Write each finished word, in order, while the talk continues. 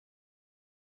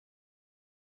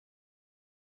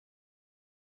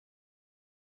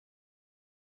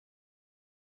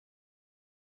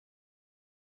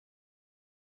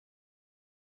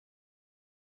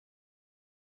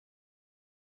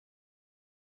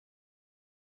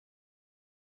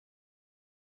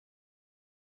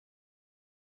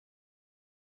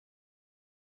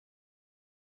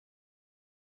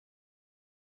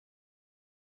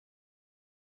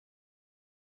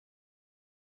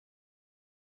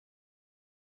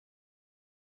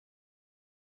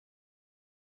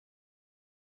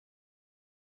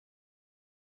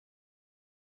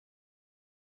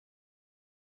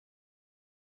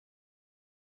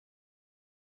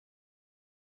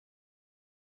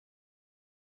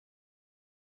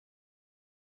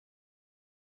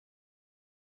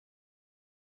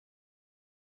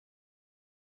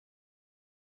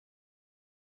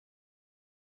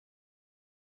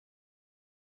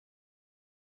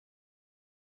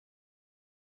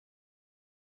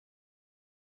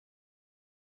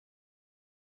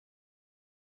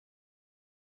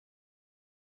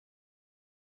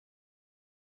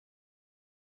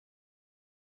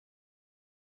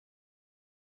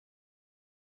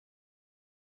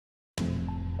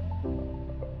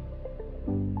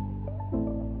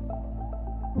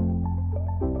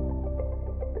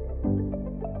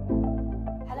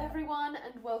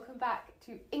welcome back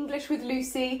to English with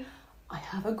Lucy. I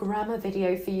have a grammar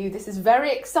video for you. This is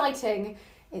very exciting.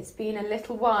 It's been a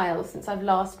little while since I've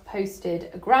last posted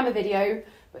a grammar video,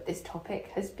 but this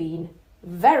topic has been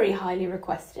very highly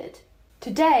requested.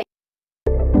 Today,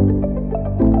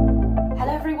 hello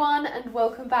everyone and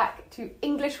welcome back to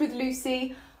English with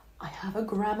Lucy. I have a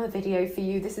grammar video for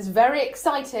you. This is very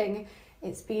exciting.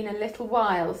 It's been a little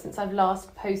while since I've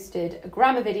last posted a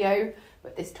grammar video,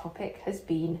 but this topic has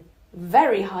been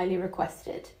very highly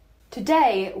requested.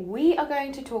 Today we are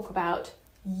going to talk about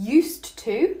used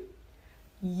to,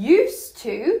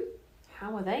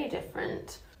 how are they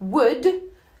different? Would,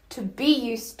 to be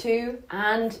used to,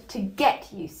 and to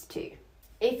get used to.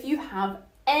 If you have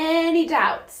any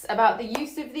doubts about the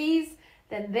use of these,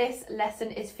 then this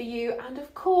lesson is for you. And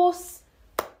of course,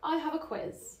 I have a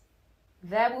quiz.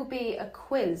 There will be a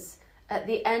quiz at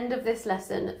the end of this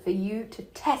lesson for you to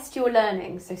test your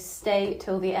learning, so stay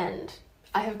till the end.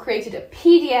 I have created a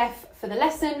PDF for the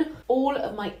lesson. All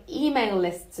of my email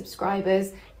list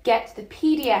subscribers get the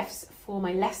PDFs for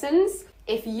my lessons.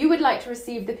 If you would like to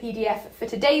receive the PDF for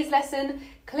today's lesson,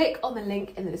 click on the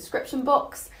link in the description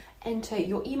box, enter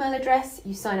your email address,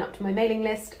 you sign up to my mailing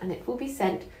list, and it will be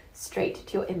sent straight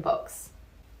to your inbox.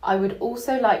 I would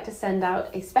also like to send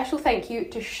out a special thank you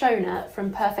to Shona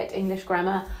from Perfect English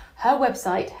Grammar. Her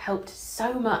website helped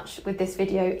so much with this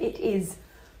video. It is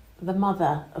the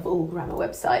mother of all grammar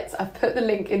websites. I've put the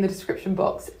link in the description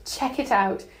box. Check it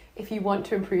out if you want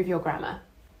to improve your grammar.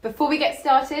 Before we get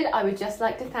started, I would just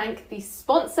like to thank the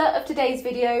sponsor of today's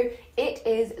video. It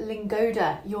is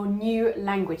Lingoda, your new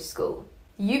language school.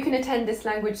 You can attend this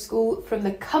language school from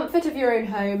the comfort of your own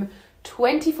home,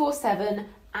 24/7,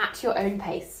 at your own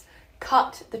pace.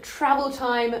 Cut the travel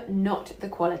time, not the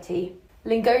quality.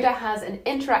 Lingoda has an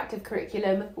interactive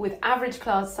curriculum with average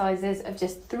class sizes of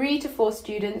just 3 to 4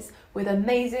 students with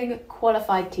amazing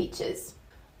qualified teachers.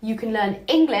 You can learn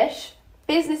English,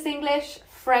 business English,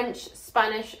 French,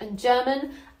 Spanish and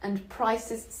German, and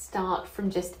prices start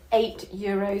from just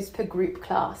 €8 per group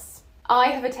class. I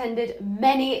have attended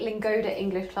many Lingoda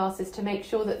English classes to make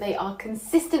sure that they are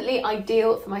consistently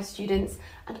ideal for my students,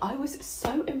 and I was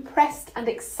so impressed and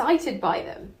excited by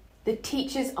them. The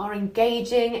teachers are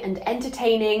engaging and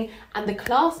entertaining, and the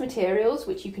class materials,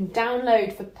 which you can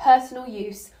download for personal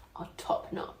use, are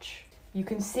top-notch. You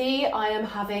can see I am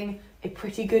having a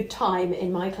pretty good time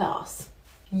in my class.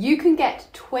 You can get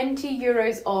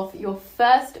 €20 off your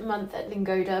first month at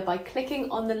Lingoda by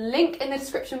clicking on the link in the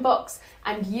description box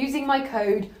and using my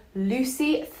code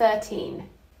LUCY13.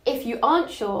 If you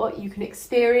aren't sure, you can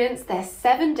experience their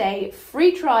 7-day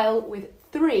free trial with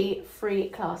 3 free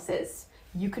classes.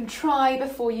 You can try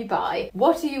before you buy.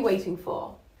 What are you waiting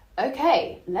for?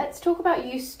 Okay, let's talk about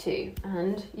used to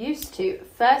and used to.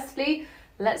 Firstly,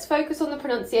 let's focus on the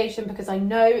pronunciation because I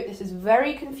know this is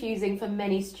very confusing for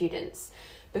many students.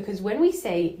 Because when we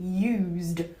say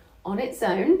used on its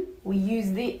own, we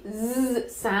use the Z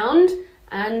sound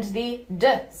and the D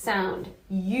sound,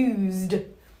 used.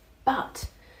 But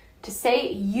to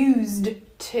say used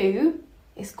to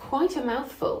is quite a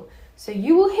mouthful. So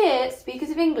you will hear speakers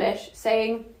of English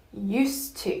saying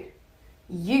used to,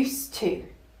 used to.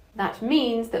 That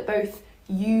means that both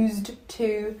used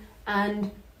to and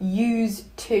use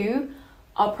to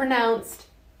are pronounced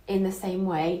in the same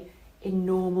way in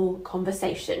normal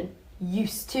conversation.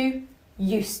 Used to,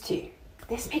 used to.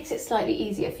 This makes it slightly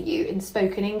easier for you in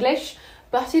spoken English,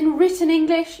 but in written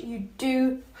English, you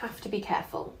do have to be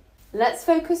careful. Let's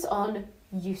focus on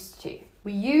used to.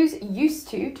 We use used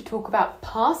to talk about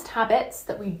past habits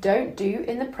that we don't do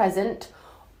in the present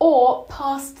or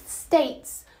past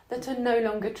states that are no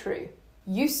longer true.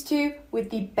 Used to with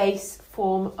the base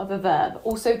form of a verb,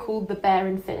 also called the bare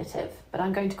infinitive, but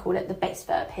I'm going to call it the base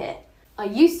verb here. I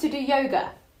used to do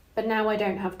yoga, but now I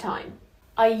don't have time.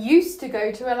 I used to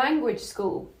go to a language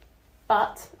school,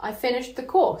 but I finished the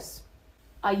course.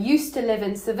 I used to live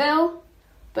in Seville,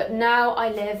 but now I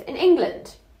live in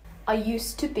England. I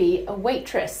used to be a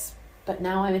waitress, but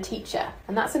now I'm a teacher.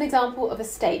 And that's an example of a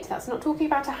state. That's not talking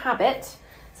about a habit.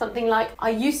 Something like,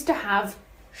 I used to have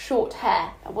short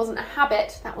hair. That wasn't a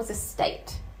habit, that was a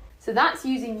state. So that's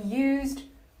using used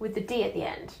with the D at the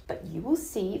end. But you will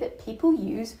see that people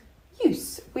use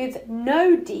with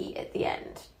no D at the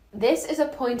end. This is a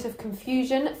point of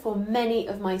confusion for many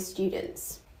of my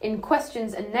students. In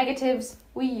questions and negatives,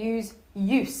 we use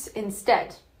use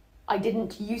instead. I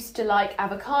didn't used to like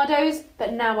avocados,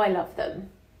 but now I love them.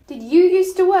 Did you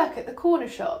used to work at the corner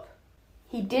shop?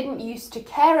 He didn't used to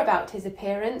care about his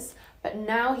appearance, but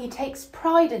now he takes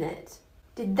pride in it.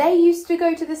 Did they used to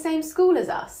go to the same school as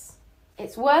us?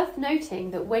 It's worth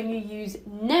noting that when you use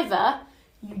never,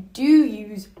 you do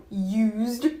use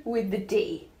used with the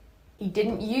D. He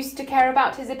didn't used to care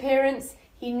about his appearance.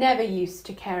 He never used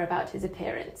to care about his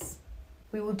appearance.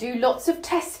 We will do lots of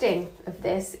testing of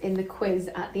this in the quiz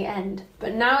at the end,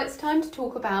 but now it's time to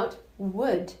talk about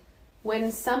would.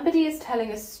 When somebody is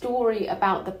telling a story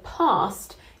about the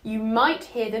past, you might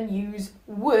hear them use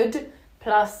would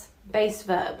plus base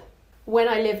verb. When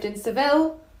I lived in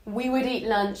Seville, we would eat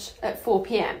lunch at 4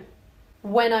 p.m.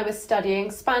 When I was studying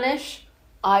Spanish,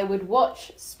 I would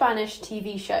watch Spanish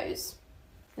TV shows.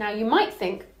 Now you might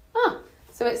think,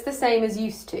 so it's the same as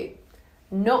used to.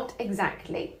 Not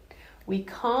exactly. We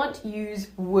can't use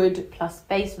would plus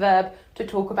base verb to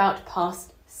talk about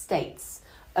past states,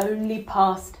 only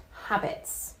past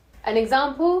habits. An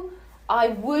example, I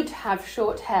would have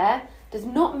short hair does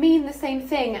not mean the same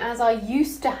thing as I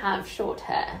used to have short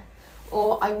hair.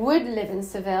 Or I would live in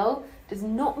Seville does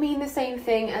not mean the same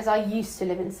thing as I used to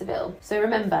live in Seville. So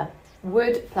remember,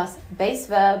 would plus base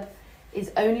verb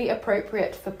is only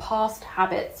appropriate for past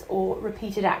habits or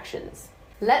repeated actions.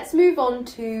 Let's move on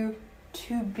to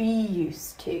be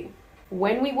used to.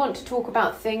 When we want to talk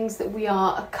about things that we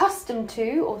are accustomed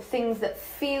to or things that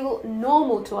feel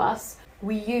normal to us,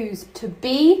 we use to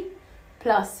be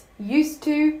plus used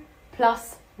to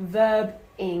plus verb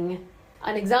ing.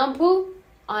 An example,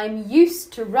 I'm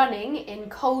used to running in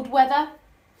cold weather,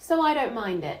 so I don't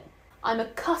mind it. I'm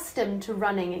accustomed to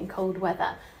running in cold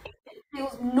weather. It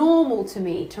feels normal to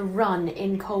me to run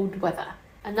in cold weather.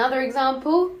 Another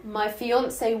example, my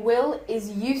fiancé Will is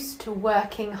used to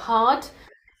working hard,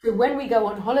 so when we go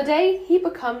on holiday, he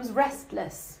becomes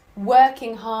restless.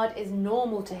 Working hard is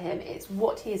normal to him, it's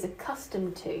what he is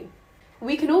accustomed to.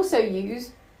 We can also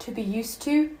use to be used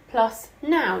to plus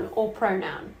noun or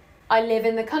pronoun. I live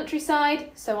in the countryside,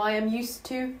 so I am used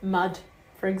to mud.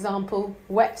 For example,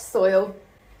 wet soil.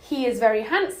 He is very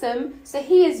handsome, so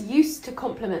he is used to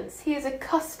compliments. He is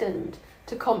accustomed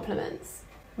to compliments.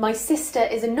 My sister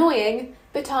is annoying,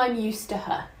 but I'm used to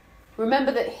her.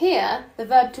 Remember that here, the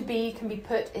verb to be can be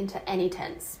put into any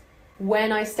tense.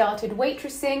 When I started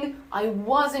waitressing, I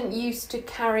wasn't used to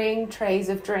carrying trays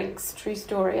of drinks. True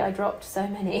story, I dropped so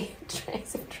many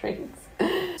trays of drinks.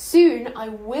 Soon, I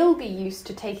will be used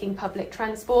to taking public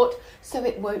transport, so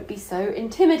it won't be so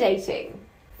intimidating.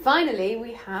 Finally,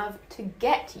 we have to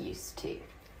get used to.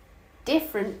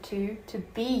 Different to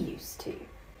be used to.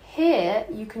 Here,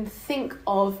 you can think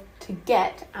of to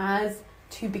get as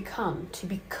to become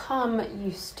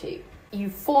used to. You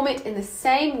form it in the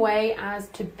same way as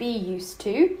to be used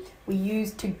to. We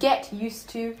use to get used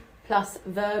to plus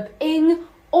verb ing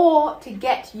or to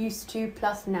get used to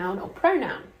plus noun or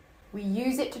pronoun. We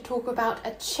use it to talk about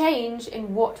a change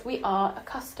in what we are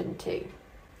accustomed to.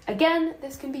 Again,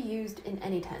 this can be used in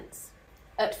any tense.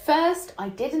 At first, I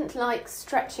didn't like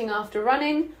stretching after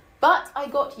running, but I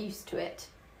got used to it.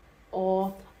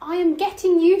 Or, I am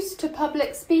getting used to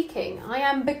public speaking. I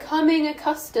am becoming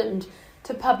accustomed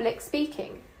to public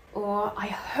speaking. Or, I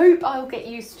hope I'll get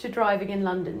used to driving in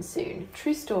London soon.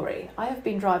 True story. I have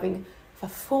been driving for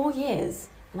 4 years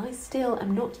and I still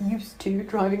am not used to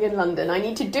driving in London. I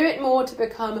need to do it more to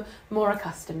become more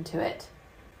accustomed to it.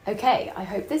 Okay, I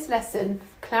hope this lesson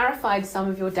clarified some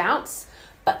of your doubts,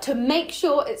 but to make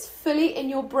sure it's fully in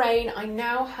your brain, I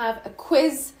now have a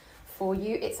quiz for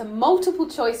you. It's a multiple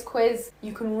choice quiz.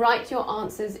 You can write your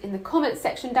answers in the comments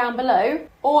section down below,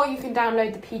 or you can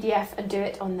download the PDF and do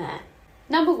it on there.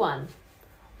 Number 1,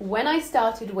 when I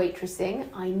started waitressing,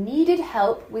 I needed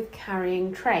help with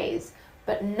carrying trays,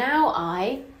 but now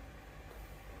I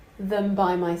them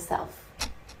by myself.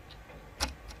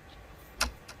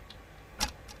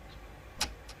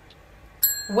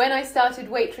 When I started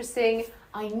waitressing,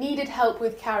 I needed help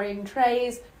with carrying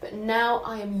trays, but now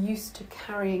I am used to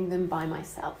carrying them by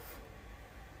myself.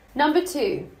 Number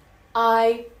 2,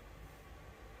 I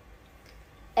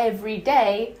every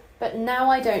day, but now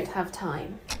I don't have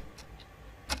time.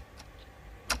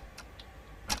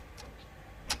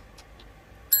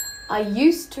 I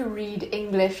used to read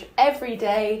English every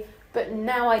day, but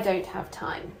now I don't have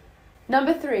time.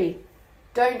 Number 3,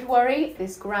 don't worry,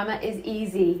 this grammar is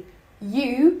easy.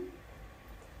 You,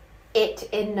 it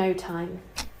in no time.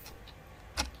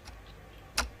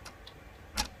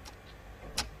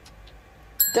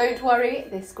 Don't worry,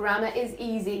 this grammar is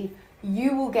easy.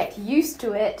 You will get used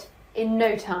to it in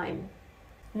no time.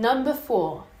 Number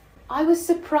 4, I was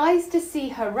surprised to see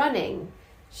her running.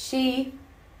 She,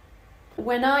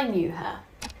 when I knew her.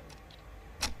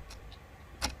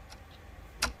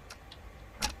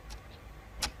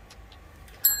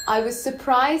 I was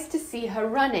surprised to see her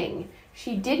running.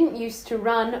 She didn't used to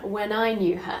run when I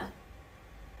knew her.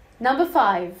 Number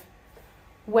 5,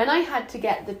 When I had to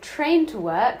get the train to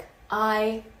work,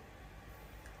 I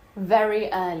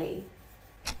very early.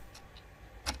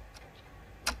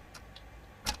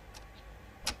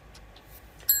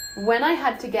 When I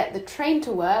had to get the train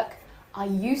to work, I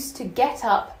used to get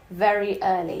up very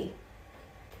early.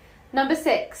 Number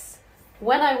 6.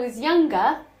 When I was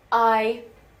younger, I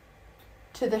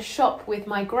to the shop with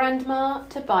my grandma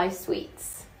to buy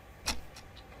sweets.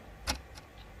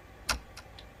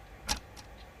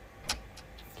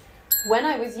 When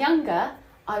I was younger,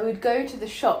 I would go to the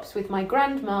shops with my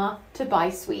grandma to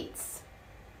buy sweets.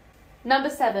 Number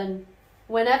 7.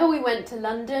 Whenever we went to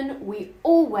London, we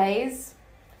always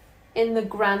in the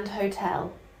Grand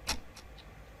Hotel.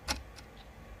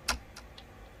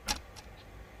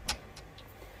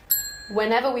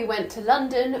 Whenever we went to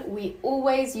London, we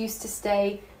always used to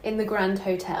stay in the Grand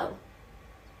Hotel.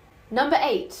 Number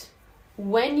 8.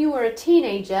 When you were a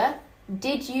teenager,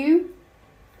 did you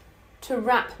to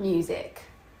rap music?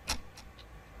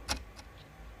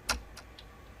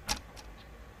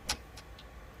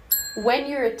 When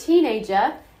you're a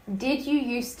teenager, did you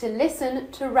used to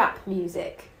listen to rap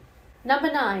music?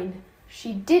 Number 9.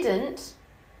 She didn't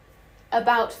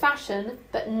about fashion,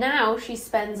 but now she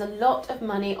spends a lot of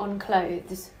money on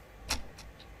clothes.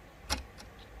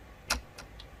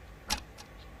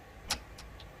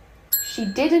 She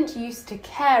didn't used to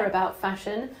care about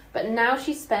fashion, but now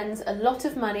she spends a lot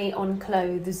of money on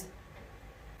clothes.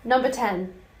 Number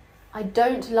 10. I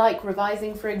don't like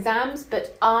revising for exams,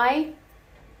 but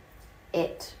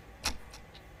it.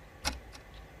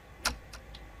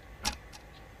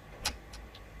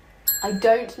 I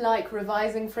don't like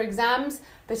revising for exams,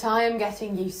 but I am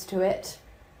getting used to it.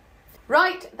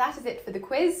 Right, that is it for the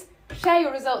quiz. Share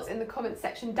your results in the comments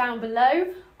section down below.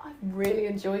 I've really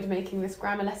enjoyed making this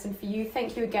grammar lesson for you.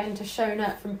 Thank you again to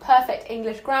Shona from Perfect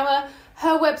English Grammar.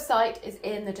 Her website is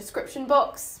in the description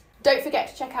box. Don't forget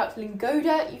to check out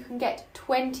Lingoda. You can get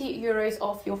 20 euros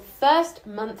off your first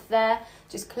month there.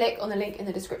 Just click on the link in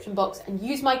the description box and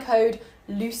use my code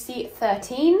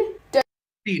Lucy13.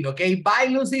 Okay, bye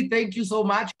Lucy, thank you so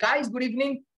much. Guys, good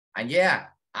evening. And yeah,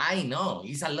 I know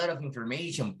it's a lot of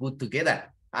information put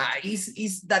together.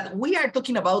 Is that we are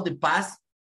talking about the past,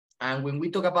 and when we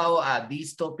talk about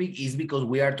this topic is because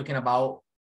we are talking about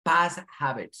past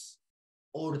habits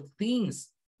or things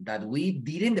that we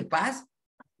did in the past,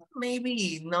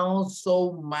 maybe not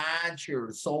so much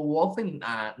or so often,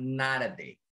 not a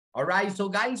day. All right, so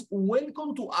guys,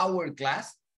 welcome to our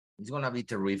class. It's gonna be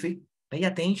terrific. Pay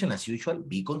attention as usual,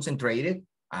 be concentrated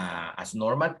as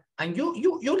normal, and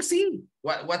you'll see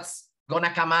what's gonna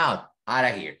come out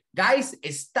of here. Guys,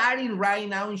 starting right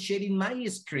now and sharing my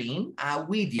screen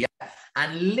with you,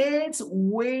 and let's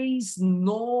waste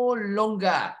no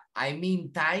longer. I mean,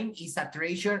 time is a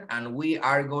treasure, and we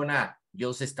are gonna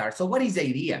just start. So what is the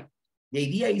idea? The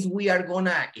idea is we are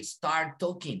gonna start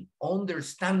talking,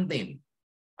 understanding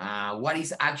what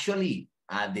is actually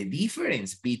the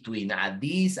difference between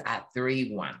these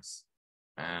three ones.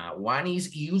 One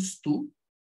is used to.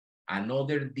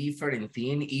 Another different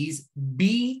thing is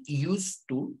be used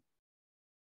to.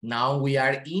 Now we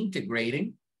are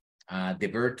integrating the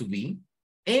verb to be.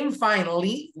 And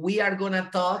finally, we are going to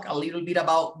talk a little bit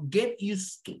about get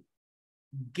used to.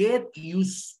 Get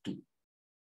used to.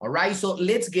 All right, so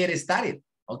let's get started.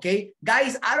 Okay,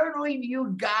 guys, I don't know if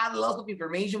you got lots of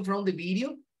information from the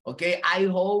video. Okay, I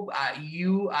hope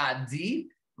you did,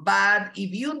 but if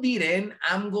you didn't,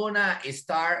 I'm gonna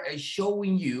start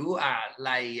showing you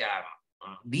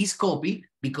this copy,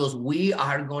 because we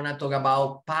are gonna talk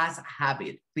about past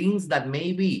habit, things that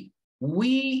maybe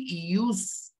we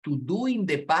used to do in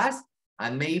the past,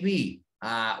 and maybe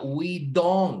we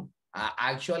don't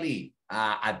actually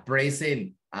at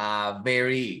present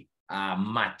very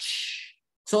much.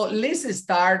 So let's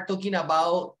start talking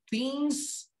about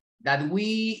things that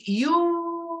we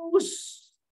used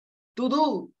to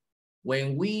do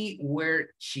when we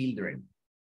were children.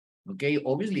 Okay,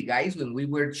 obviously, guys, when we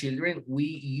were children, we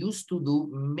used to do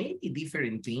many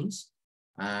different things.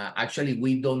 Actually,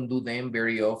 we don't do them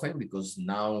very often because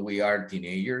now we are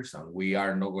teenagers and we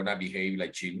are not gonna behave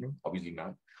like children, obviously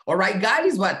not. All right,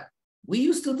 guys, but we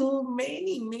used to do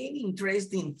many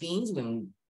interesting things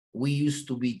when we used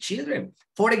to be children.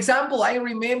 For example, I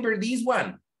remember this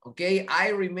one. Okay, I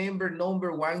remember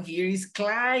number one here is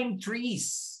climb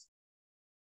trees.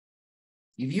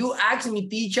 If you ask me,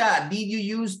 teacher, did you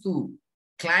used to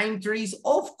climb trees?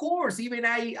 Of course, even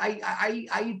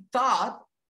I thought,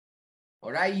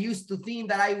 or I used to think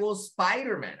that I was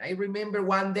Spider-Man. I remember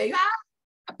one day,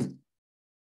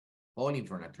 falling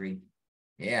from a tree.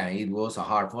 Yeah, it was a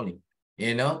hard falling,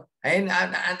 you know, and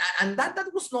that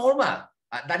was normal.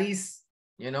 That is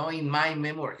in my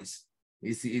memories.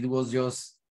 It was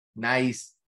just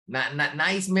nice,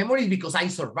 nice memories because I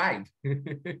survived.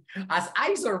 As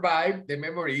I survived, the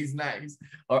memory is nice.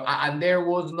 And there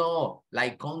was no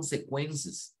like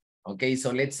consequences. Okay,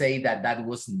 so let's say that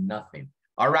was nothing.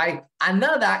 All right,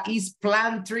 another is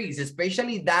plant trees,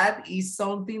 especially that is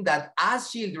something that as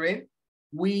children,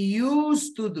 we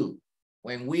used to do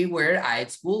when we were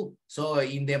at school. So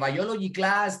in the biology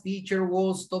class, teacher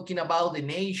was talking about the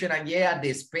nation, and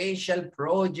the special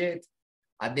project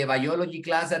at the biology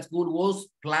class at school was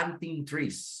planting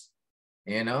trees.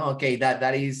 Okay,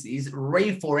 that is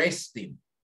reforesting.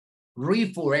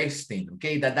 Reforesting,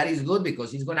 okay, that is good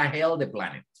because it's gonna help the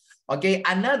planet. Okay,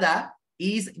 another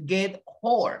is get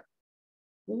hoard.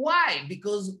 Why?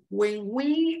 Because when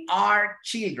we are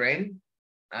children,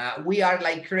 we are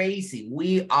like crazy.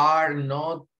 We are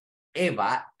not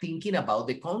ever thinking about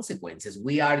the consequences.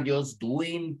 We are just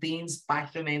doing things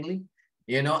passionately,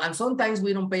 and sometimes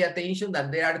we don't pay attention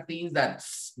that there are things that,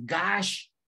 gosh,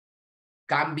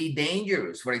 can be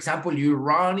dangerous. For example, you're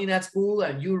running at school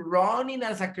and you're running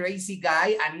as a crazy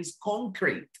guy and it's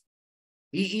concrete.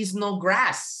 It is no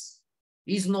grass.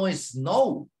 It's no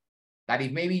snow. That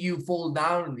if maybe you fall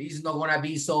down, it's not going to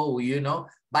be so,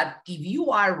 But if you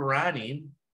are running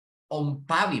on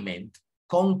pavement,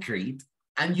 concrete,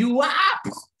 and you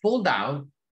fall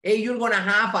down, you're going to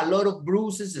have a lot of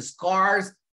bruises,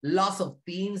 scars, lots of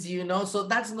things, So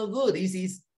that's not good.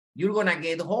 You're going to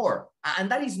get hurt.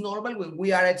 And that is normal when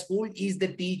we are at school. Is the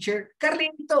teacher,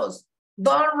 Carlitos,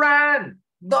 don't run.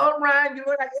 Don't run. You're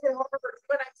going to get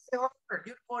hurt.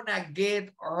 You're going to get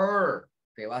hurt.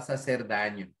 Te vas a hacer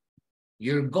daño.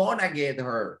 You're going to get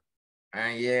hurt.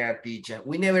 And teacher,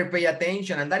 we never pay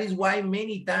attention. And that is why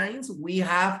many times we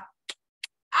have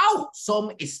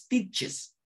some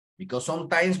stitches. Because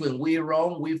sometimes when we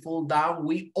run, we fall down,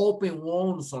 we open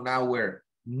wounds on our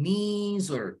knees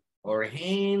or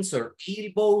hands or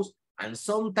elbows, and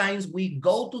sometimes we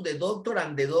go to the doctor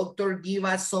and the doctor give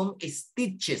us some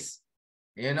stitches,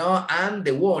 and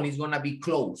the wound is going to be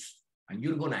closed and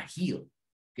you're going to heal,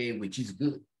 okay, which is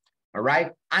good. All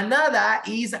right, another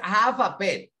is have a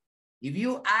pet. If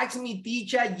you ask me,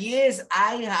 teacher, yes,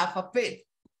 I have a pet.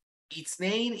 Its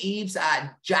name is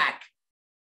Jack.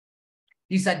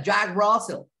 He's a Jack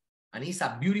Russell and he's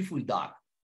a beautiful dog.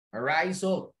 All right,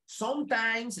 so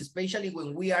sometimes, especially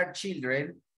when we are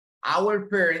children, our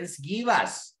parents give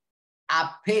us a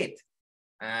pet,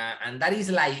 and that is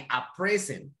like a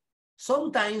present.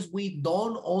 Sometimes we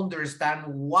don't understand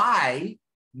why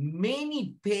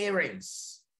many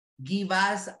parents give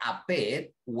us a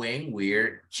pet when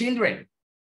we're children.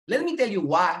 Let me tell you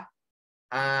why.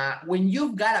 When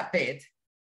you've got a pet,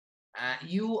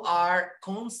 you are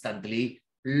constantly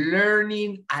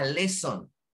learning a lesson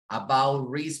about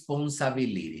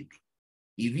responsibility.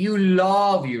 If you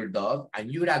love your dog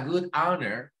and you're a good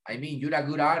owner,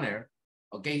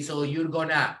 okay, so you're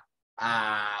gonna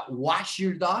wash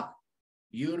your dog,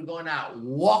 you're gonna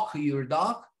walk your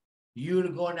dog, you're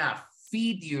gonna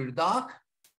feed your dog,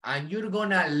 and you're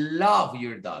gonna love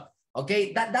your dog.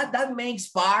 Okay, that makes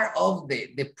part of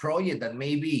the project that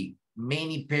maybe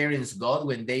many parents got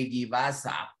when they give us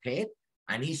a pet,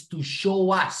 and is to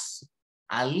show us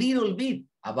a little bit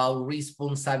about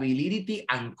responsibility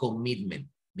and commitment.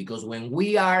 Because when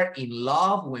we are in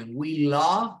love, when we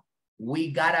love,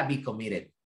 we gotta be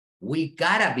committed. We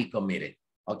gotta be committed.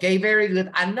 Okay, very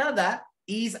good. Another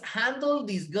is handle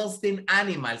disgusting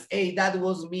animals. Hey, that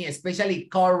was me, especially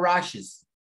car rashes.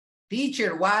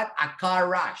 Teacher, what? A car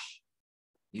rash.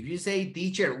 If you say,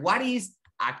 teacher, what is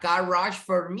a car rash?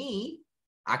 For me,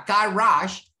 a car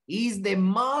rash is the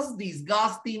most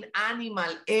disgusting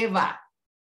animal ever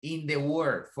in the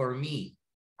world for me.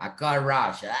 A car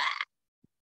rash.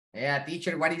 Yeah,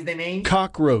 teacher, what is the name?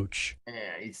 Cockroach.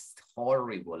 It's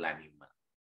horrible animal.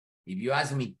 If you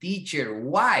ask me, teacher,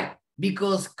 why?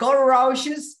 Because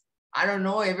cockroaches, I don't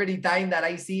know, every time that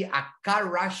I see a car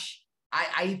rash,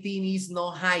 I think it's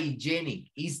not hygienic.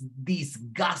 It's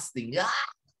disgusting.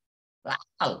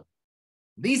 Wow.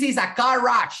 This is a car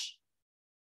rash.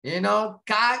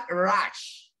 Car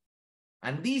rash.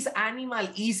 And this animal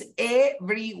is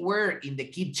everywhere in the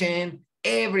kitchen,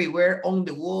 everywhere on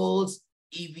the walls.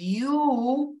 If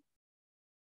you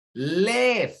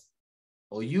left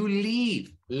or you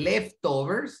leave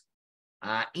leftovers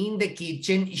in the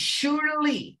kitchen,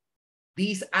 surely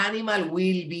this animal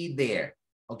will be there.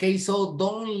 Okay, so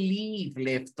don't leave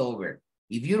leftover.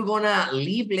 If you're gonna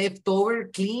leave leftover,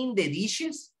 clean the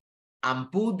dishes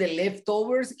and put the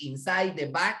leftovers inside the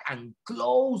bag and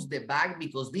close the bag,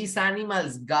 because these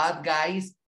animals got,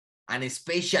 guys, an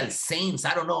special sense.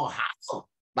 I don't know how,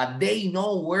 but they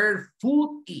know where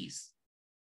food is.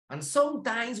 And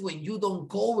sometimes when you don't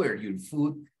cover your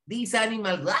food, these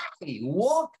animals actually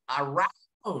walk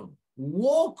around,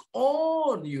 walk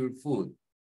on your food.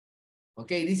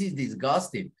 Okay, this is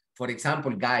disgusting. For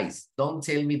example, guys, don't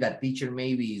tell me that teacher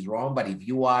maybe is wrong, but if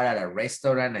you are at a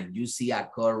restaurant and you see a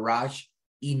car rush,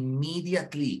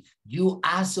 immediately you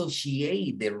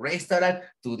associate the restaurant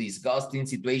to disgusting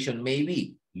situation.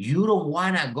 Maybe you don't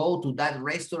want to go to that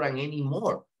restaurant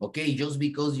anymore, okay? Just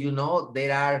because you know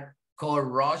there are car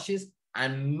rushes,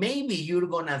 and maybe you're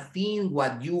gonna think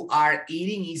what you are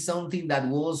eating is something that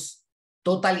was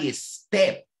totally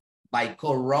stepped by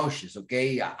car rushes,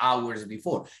 okay, hours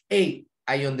before. Hey,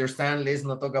 I understand, let's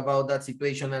not talk about that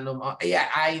situation. And yeah,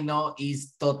 I know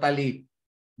it's totally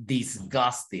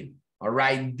disgusting. All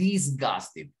right,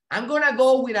 disgusting. I'm gonna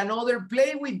go with another,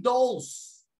 play with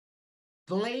dolls.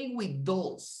 Play with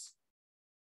dolls.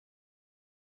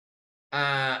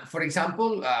 For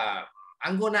example,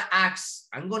 I'm gonna ask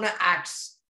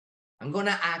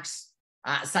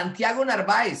Santiago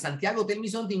Narvaez. Santiago, tell me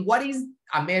something. What is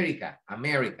America?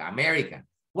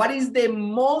 What is the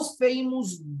most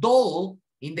famous doll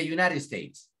in the United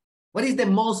States? What is the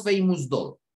most famous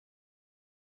doll?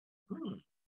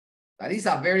 That is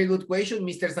a very good question,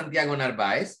 Mr. Santiago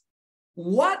Narvaez.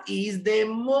 What is the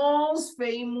most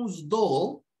famous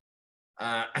doll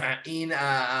in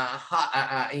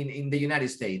the United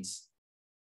States?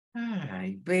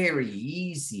 Very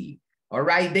easy. All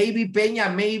right, David Peña,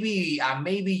 maybe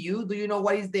you. Do you know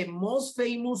what is the most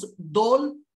famous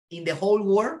doll in the whole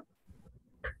world?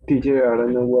 Teacher, I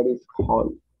don't know what it's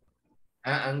called.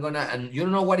 And you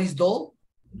don't know what is doll?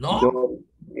 No. Doll.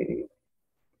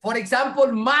 For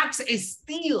example, Max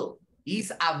Steel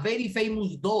is a very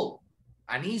famous doll,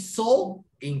 and he's sold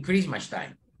in Christmas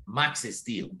time. Max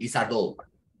Steel is a doll.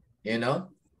 You know,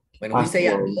 when we say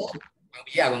a doll,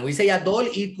 yeah, when we say a doll,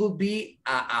 it could be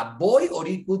a boy or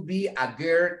it could be a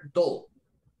girl doll.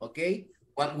 Okay,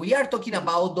 when we are talking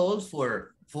about dolls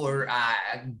for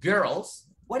girls,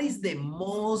 what is the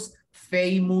most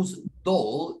famous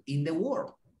doll in the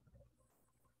world?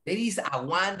 There is a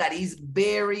one that is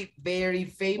very, very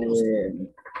famous.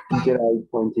 Teacher, I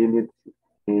continued.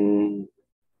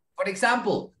 For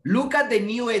example, look at the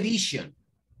new edition.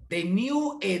 The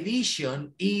new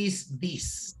edition is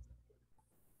this.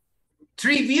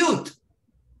 Tribute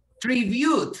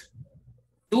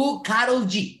to Karol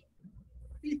G.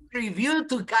 Tribute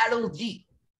to Karol G.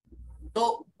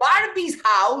 So Barbie's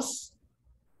house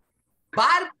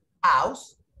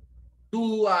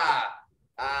to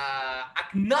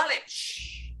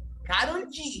acknowledge Karol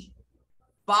G.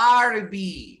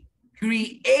 Barbie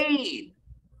create a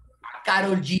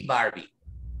Karol G Barbie.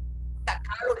 The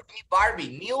Karol G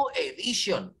Barbie, new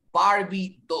edition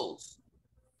Barbie dolls.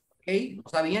 Okay, no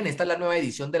sabían, esta es la nueva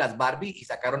edición de las Barbie y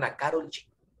sacaron a Karol G.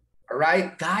 All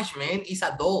right, gosh, man, it's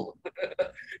a doll.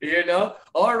 You know,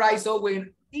 all right, so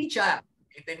when teacher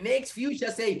in the next future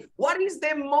say, what is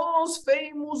the most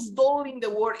famous doll in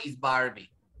the world? Is Barbie.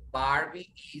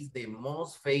 Barbie is the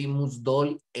most famous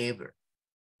doll ever.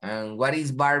 And what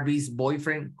is Barbie's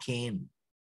boyfriend? Ken.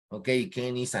 Okay,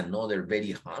 Ken is another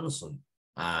very handsome,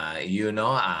 you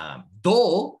know,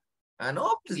 doll. And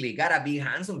obviously gotta be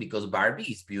handsome because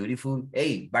Barbie is beautiful.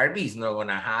 Hey, Barbie is not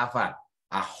gonna have a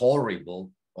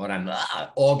horrible or an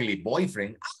ugly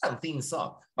boyfriend. I don't think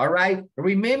so. All right.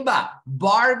 Remember,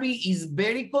 Barbie is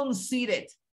very conceited.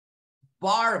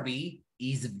 Barbie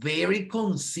is very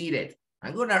conceited. I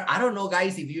don't know,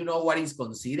 guys, if you know what is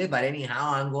conceited, but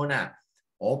anyhow, I'm gonna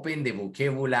open the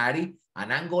vocabulary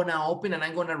and I'm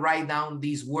gonna write down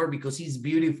this word because it's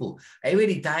beautiful.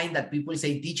 Every time that people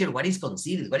say, teacher, what is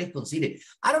conceited? What is conceited?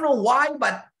 I don't know why,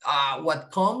 but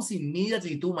what comes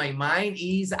immediately to my mind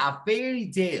is a fairy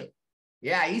tale.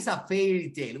 Yeah, it's a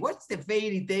fairy tale. What's the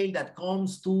fairy tale that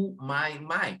comes to my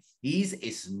mind?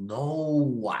 Is Snow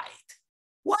White.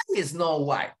 Why is Snow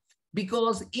White?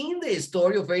 Because in the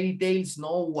story of fairy tale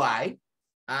Snow White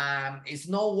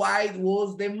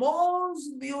was the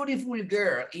most beautiful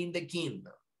girl in the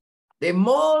kingdom. The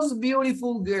most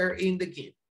beautiful girl in the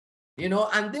kingdom. You know,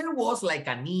 and there was like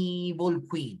an evil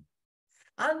queen.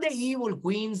 And the evil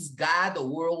queen's got a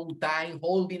world time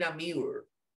holding a mirror.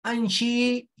 And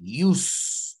she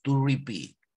used to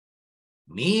repeat,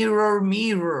 mirror,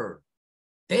 mirror,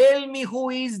 tell me who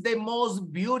is the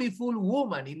most beautiful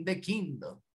woman in the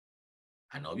kingdom.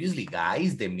 And obviously,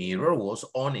 guys, the mirror was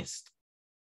honest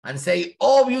and say,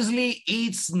 obviously,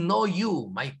 it's not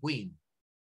you, my queen.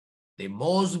 The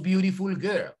most beautiful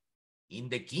girl in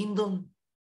the kingdom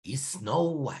is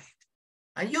Snow White.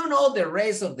 And you know the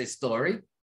rest of the story,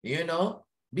 you know,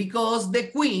 because the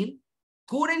queen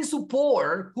couldn't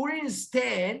support, couldn't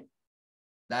stand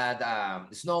that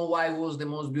Snow White was the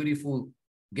most beautiful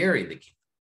girl in the kingdom.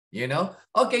 You know?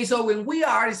 Okay, so when we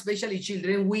are, especially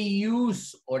children, we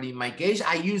use, or in my case,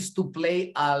 I used to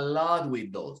play a lot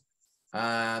with those.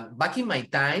 Back in my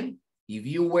time, if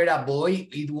you were a boy,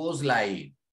 it was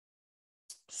like,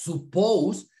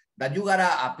 suppose that you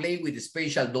gotta play with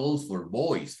special dolls for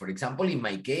boys. For example, in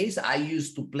my case, I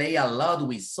used to play a lot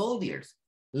with soldiers,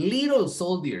 little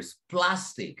soldiers,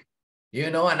 plastic. You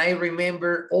know, and I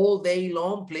remember all day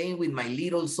long playing with my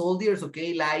little soldiers,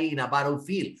 okay, lying in a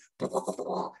battlefield.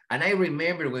 And I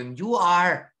remember when you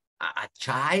are a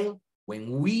child, when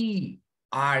we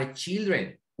are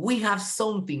children, we have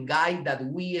something, guys, that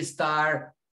we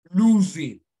start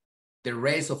losing the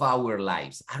rest of our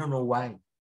lives. I don't know why.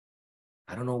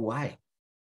 I don't know why.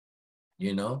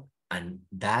 You know, and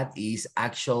that is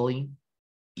actually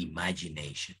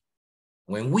imagination.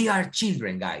 When we are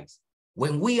children, guys,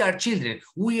 when we are children,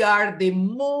 we are the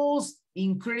most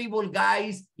incredible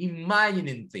guys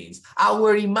imagining things.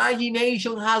 Our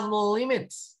imagination has no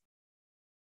limits,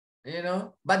 you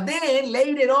know. But then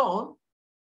later on,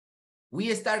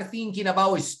 we start thinking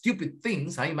about stupid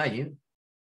things, I imagine,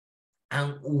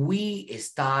 and we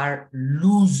start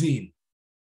losing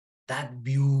that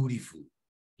beautiful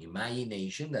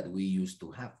imagination that we used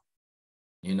to have.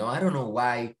 You know, I don't know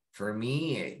why, for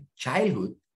me,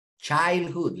 childhood,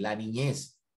 la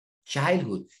niñez,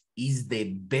 childhood is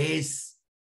the best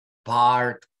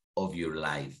part of your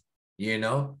life, you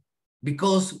know?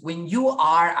 Because when you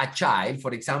are a child,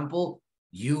 for example,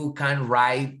 you can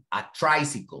ride a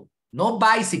tricycle, no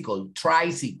bicycle,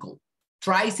 tricycle.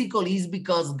 Tricycle is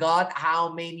because got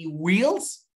how many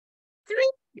wheels?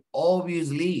 3.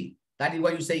 Obviously, that is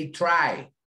why you say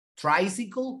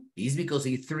tricycle is because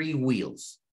it's 3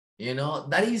 wheels. You know,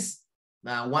 that is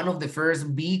one of the first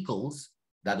vehicles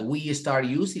that we start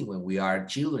using when we are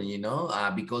children, you know,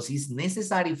 because it's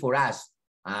necessary for us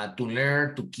to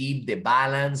learn to keep the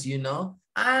balance, you know,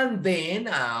 and then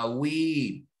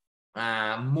we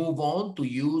move on to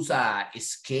use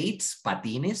skates,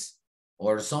 patines,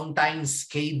 or sometimes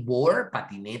skateboard,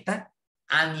 patineta,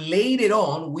 and later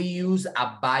on we use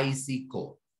a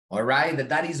bicycle. All right,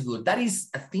 that is good. That is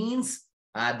things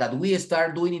that we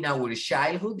start doing in our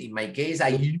childhood. In my case, I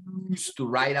used to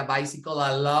ride a bicycle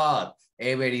a lot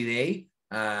every day.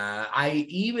 I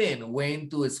even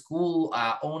went to school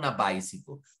on a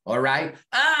bicycle. All right.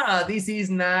 This is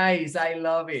nice. I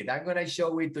love it. I'm going to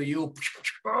show it to you.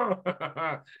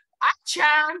 I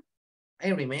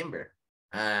remember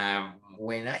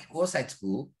when I was at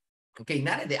school. Okay,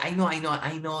 nowadays, I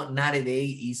know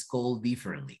nowadays is called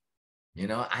differently. You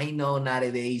know, I know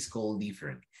nowadays is called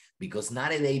different because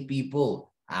nowadays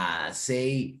people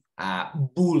say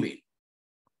bullying.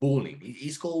 Bullying.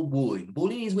 It's called bullying.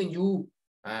 Bullying is when you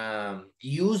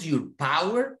use your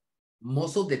power.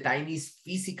 Most of the time is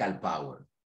physical power.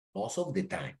 Most of the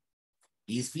time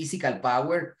is physical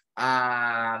power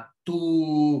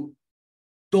to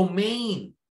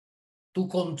domain, to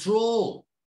control,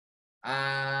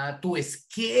 to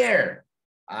scare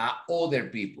other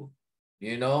people.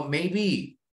 You know,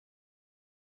 maybe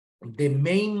the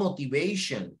main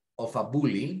motivation of a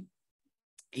bully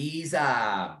is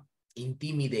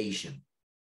intimidation.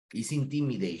 It's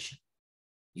intimidation.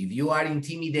 If you are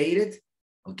intimidated,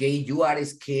 okay, you are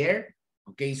scared,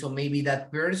 okay, so maybe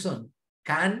that person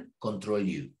can control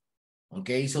you.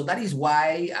 Okay, so that is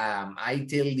why I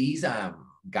tell these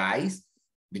guys,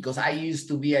 because I used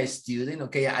to be a student,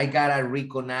 okay, I gotta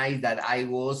recognize that I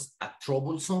was a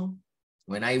troublesome.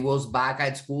 When I was back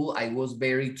at school, I was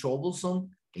very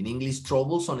troublesome. In English,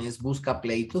 troublesome is busca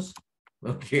pleitos.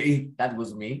 Okay, that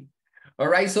was me. All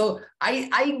right, so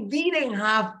I didn't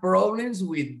have problems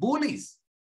with bullies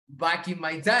back in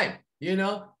my time, you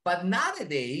know, but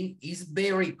nowadays it's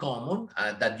very common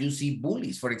that you see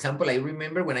bullies. For example, I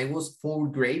remember when I was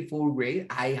fourth grade,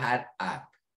 I had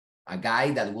a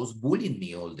guy that was bullying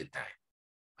me all the time.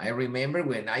 I remember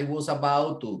when I was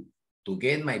about to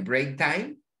get my break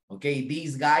time, okay,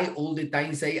 this guy all the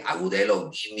time say, Agudelo,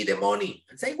 give me the money.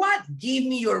 I say, what? Give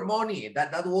me your money.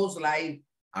 That was like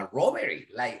a robbery,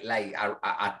 like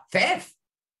a theft.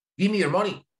 Give me your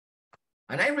money.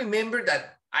 And I remember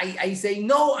that I say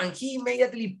no, and he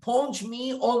immediately punched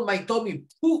me on my tummy.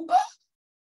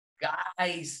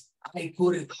 Guys, I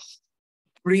couldn't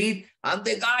breathe, and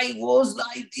the guy was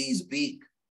like this big.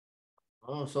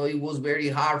 Oh, so it was very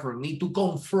hard for me to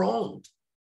confront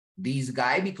this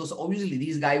guy because obviously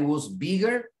this guy was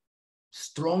bigger,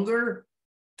 stronger,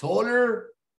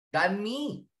 taller than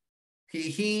me.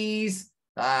 He's,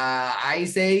 I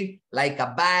say, like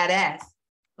a badass.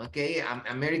 Okay,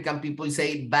 American people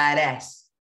say badass.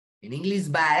 En inglés,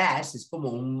 badass es como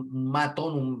un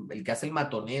matón, el que hace el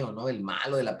matoneo, ¿no? El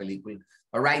malo de la película.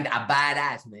 All right, a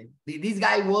badass, man. This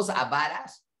guy was a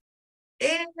badass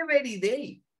every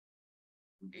day.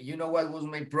 You know what was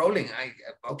my problem?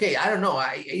 I don't know.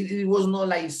 It was not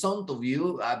like some of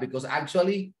you because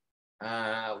actually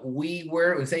I'm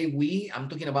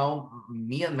talking about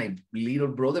me and my little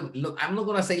brother. Look, I'm not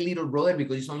going to say little brother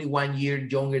because he's only 1 year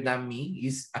younger than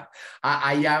me.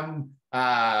 I am,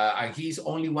 and he's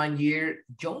only 1 year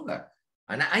younger.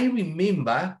 And I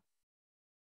remember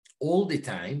all the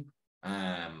time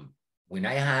when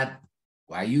I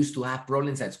used to have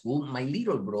problems at school, my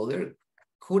little brother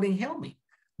couldn't help me.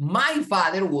 My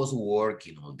father was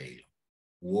working all day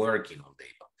long,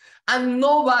 and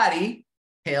nobody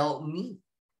helped me,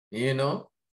 you know.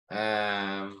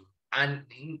 And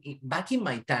back in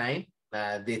my time,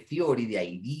 the theory, the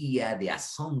idea, the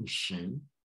assumption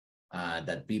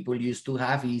that people used to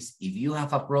have is if you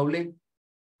have a problem,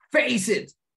 face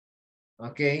it,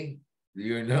 okay?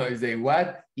 You know, say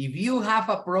what? If you have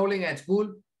a problem at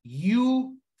school,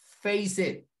 you face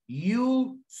it,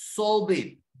 you solve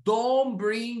it. Don't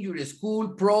bring your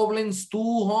school problems to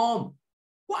home.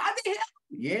 What the hell?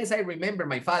 Yes, I remember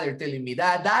my father telling me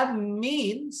that. That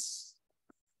means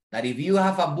that if you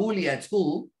have a bully at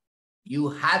school, you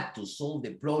had to solve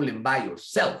the problem by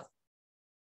yourself.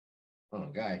 Oh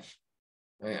gosh,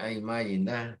 I imagine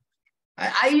that.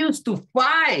 I used to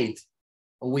fight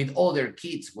with other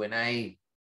kids when I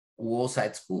was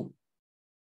at school.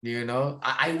 You know,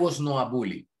 I was not a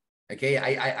bully. Okay,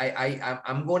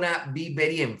 I'm gonna be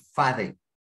very emphatic.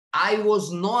 I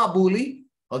was not a bully,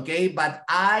 okay, but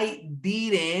I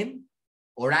didn't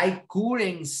or I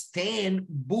couldn't stand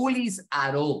bullies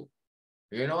at all.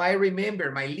 You know, I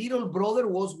remember my little brother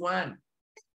was one.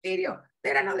 There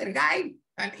another guy,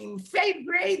 and in 5th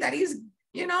grade that is,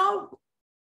 you know,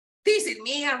 teasing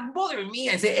me and bothering me.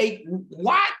 I say, hey,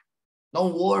 what?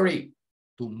 Don't worry.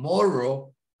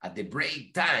 Tomorrow at the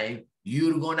break time,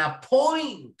 you're gonna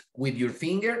point with your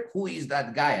finger. Who is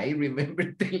that guy? I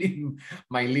remember telling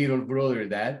my little brother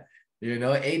that, you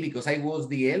know, hey, because I was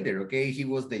the elder, okay? He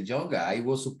was the younger. I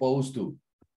was supposed to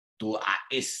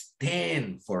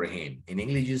stand for him. In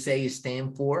English, you say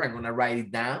stand for. I'm gonna write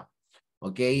it down.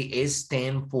 Okay,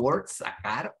 stand for,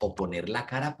 sacar o poner la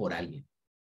cara por alguien.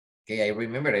 Okay, I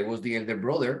remember I was the elder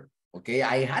brother. Okay,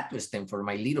 I had to stand for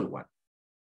my little one.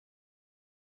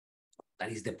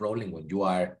 That is the problem when you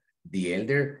are the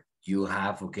elder, you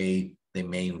have, okay, the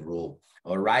main role.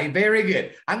 All right, very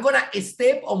good. I'm gonna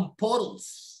step on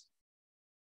puddles.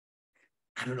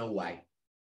 I don't know why.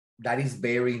 That is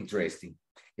very interesting,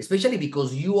 especially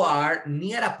because you are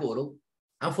near a puddle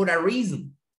and for a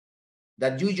reason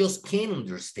that you just can't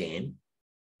understand,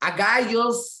 a guy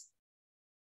just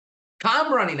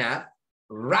come running up,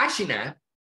 rushing up,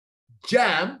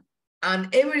 jump,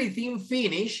 and everything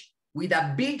finished with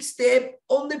a big step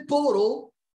on the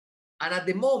puddle, and at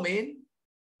the moment,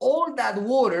 all that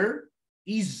water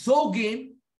is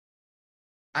soaking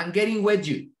and getting wet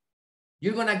you.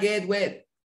 You're gonna get wet.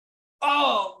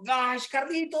 Oh gosh,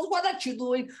 Carlitos, what are you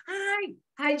doing?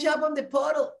 I jump on the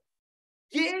puddle.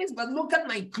 Yes, but look at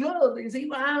my clothes. They say,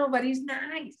 wow, but it's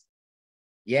nice.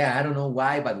 Yeah, I don't know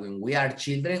why, but when we are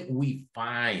children, we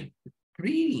find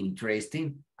pretty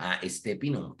interesting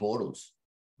stepping on puddles.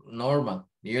 Normal,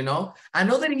 you know?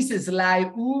 Another is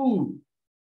like, ooh,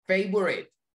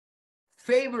 favorite.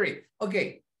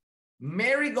 Okay,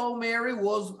 Mary Go Mary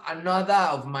was another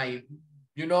of my,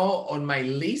 you know, on my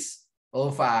list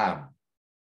of a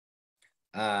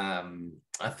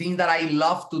thing that I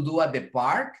love to do at the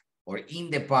park or in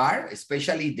the park,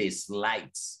 especially the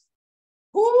slides.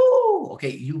 Ooh,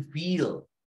 okay, you feel,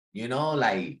 you know,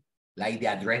 like the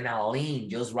adrenaline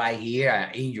just right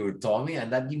here in your tummy,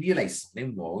 and that gives you like some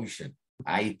emotion.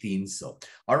 I think so.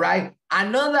 All right,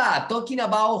 another talking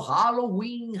about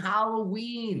Halloween.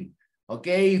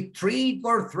 Okay, trick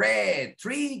or threat.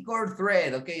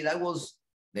 Okay, that was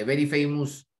the very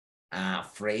famous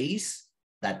phrase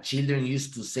that children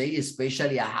used to say,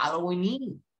 especially at Halloween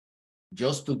Eve,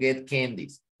 just to get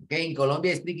candies. Okay, in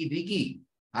Colombia, it's tricky.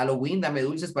 Halloween, dame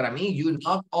dulces para mí. You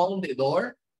knock on the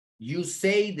door, you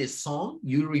say the song,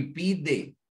 you repeat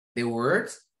the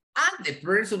words, and the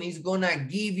person is gonna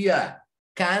give you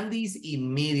candies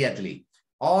immediately.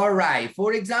 All right,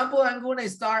 for example, I'm gonna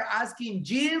start asking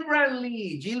Jill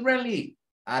Brantley,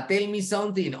 tell me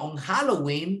something. On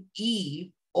Halloween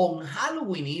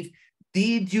Eve,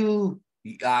 did you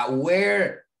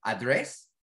wear a dress,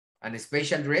 a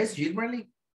special dress, Jill Brantley?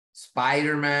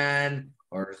 Spider-Man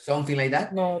or something like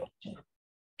that? No.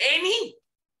 Any?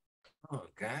 Oh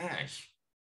gosh,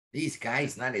 these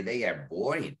guys nowadays are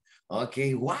boring.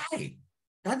 Okay, why?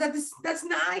 That's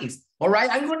nice. All right,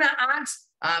 I'm gonna ask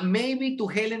maybe to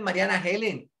Helen, Mariana.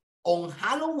 Helen, on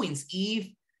Halloween's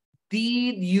Eve,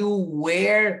 did you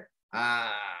wear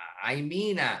I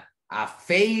mean a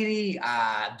fairy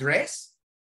dress?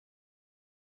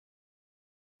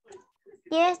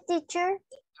 Yes, teacher.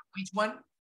 Which one?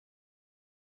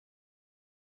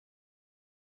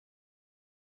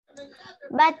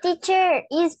 But teacher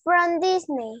is from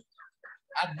Disney.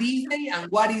 A Disney, and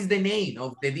what is the name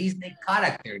of the Disney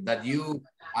character that you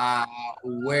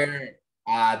were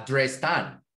dressed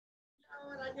on?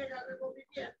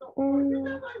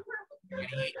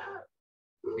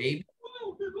 Maybe.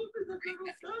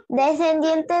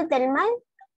 Descendientes del mal.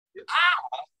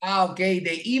 Okay,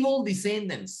 the evil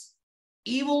descendants.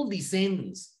 Evil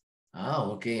descendants.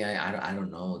 Oh, okay. I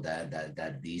don't know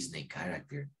that Disney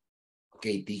character.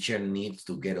 Okay, teacher needs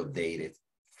to get updated.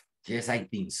 Yes, I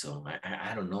think so.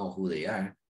 I don't know who they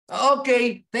are.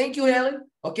 Okay, thank you, Helen.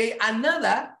 Okay,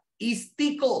 another is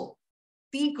tickle.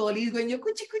 Tickle is when you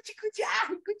cuchi, cuchi, cuchi,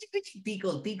 cuchi, cuchi,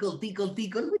 tickle, tickle, tickle,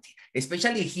 tickle, cuchi.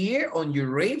 Especially here on your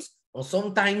ribs, or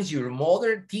sometimes your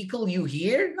mother tickle you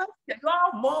here.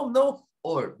 Oh, mom, no.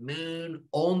 Or man,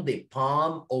 on the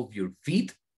palm of your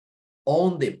feet.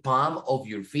 On the palm of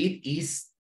your feet is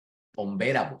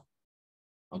unbearable.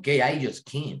 Okay, I just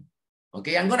can't.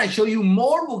 Okay, I'm gonna show you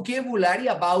more vocabulary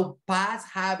about past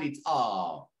habits.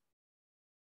 Oh,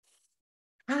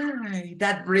 hi,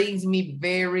 that brings me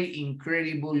very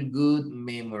incredible good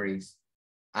memories.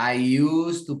 I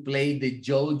used to play the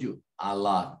JoJo a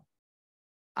lot.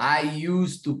 I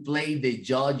used to play the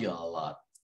JoJo a lot.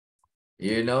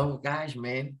 You know, gosh,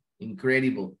 man,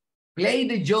 incredible. Play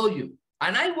the JoJo.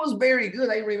 And I was very good.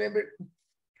 I remember,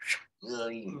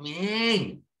 really,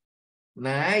 man,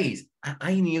 nice.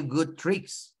 I knew good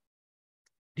tricks.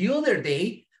 The other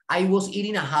day, I was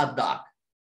eating a hot dog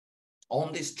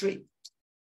on the street.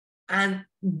 And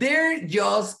there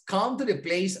just come to the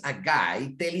place a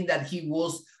guy telling that he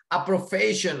was a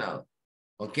professional,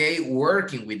 okay,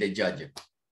 working with the judge.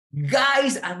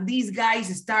 Guys, and these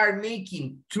guys start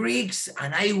making tricks,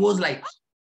 and I was like,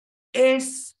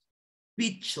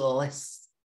 speechless.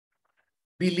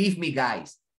 Believe me,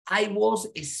 guys, I was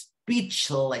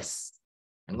speechless.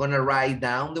 I'm going to write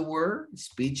down the word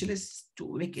speechless. Yo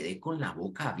me quedé con la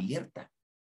boca abierta.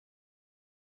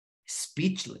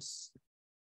 Speechless,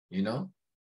 you know?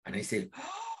 And I said,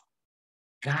 oh,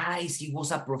 guys, he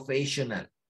was a professional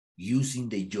using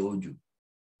the JoJo.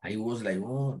 I was like,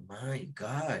 oh my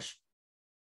gosh.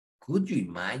 Could you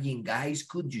imagine, guys?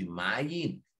 Could you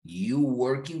imagine you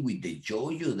working with the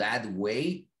JoJo that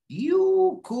way?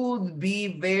 You could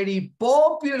be very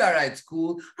popular at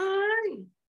school. Hi,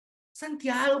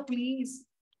 Santiago, please.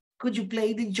 Could you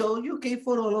play the JoJo, okay,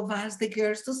 for all of us, the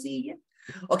girls, to see you?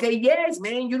 Okay, yes,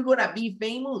 man, you're gonna be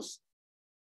famous.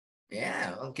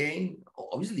 Yeah, okay.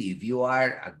 Obviously, if you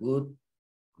are a good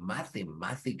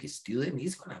mathematics student,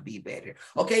 it's gonna be better.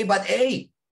 Okay, but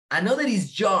hey, another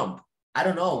is jump. I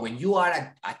don't know, when you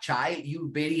are a child, you're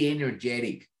very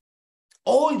energetic.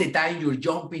 All the time you're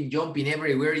jumping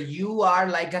everywhere. You are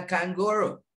like a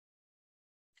kangaroo.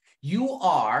 You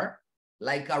are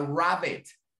like a rabbit.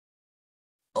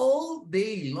 All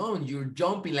day long, you're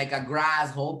jumping like a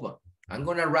grasshopper. I'm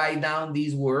gonna write down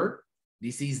this word.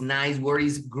 This is nice word,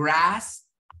 is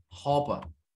grasshopper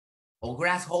or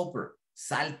grasshopper,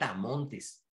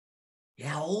 saltamontes.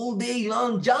 Yeah, all day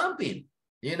long jumping,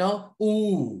 you know.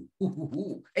 Ooh.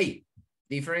 Hey,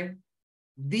 different.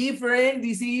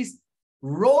 This is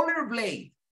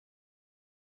rollerblade.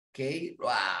 Okay,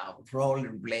 wow,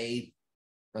 rollerblade.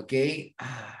 Okay,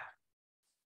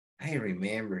 I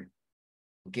remember.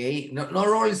 Okay, no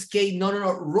roller skate, no,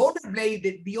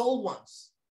 rollerblade, the old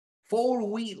ones, 4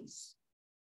 wheels.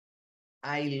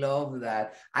 I love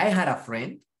that. I had a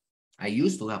friend. I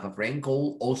used to have a friend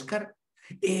called Oscar.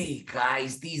 Hey,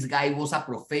 guys, this guy was a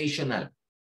professional,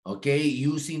 okay,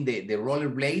 using the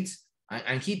rollerblades.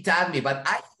 And he taught me, but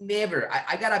I never,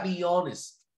 I gotta be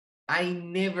honest, I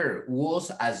never was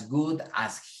as good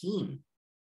as him.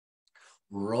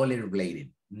 Rollerblading,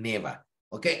 never.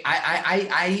 Okay,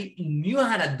 I knew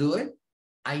how to do it.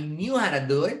 I knew how to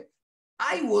do it.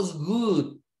 I was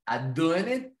good at doing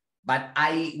it, but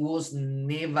I was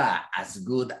never as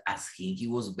good as him. He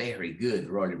was very good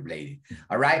rollerblading.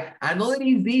 All right. Another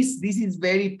is this is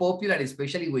very popular,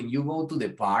 especially when you go to the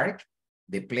park,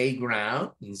 the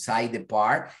playground inside the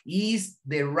park, is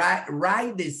the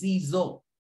ride the seesaw.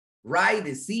 Ride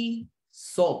the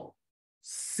seesaw.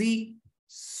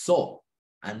 Seesaw.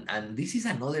 And this is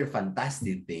another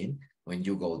fantastic thing when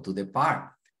you go to the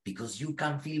park, because you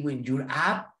can feel when you're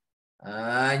up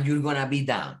and you're gonna be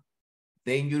down.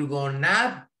 then you're going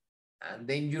up, and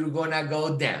then you're gonna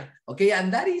go down. Okay,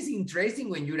 and that is interesting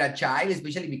when you're a child,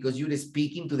 especially because you're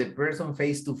speaking to the person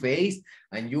face to face,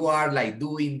 and you are like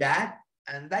doing that,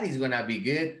 and that is gonna be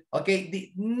good. Okay,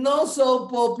 the not so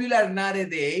popular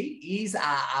nowadays is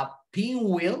a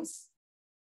pinwheels.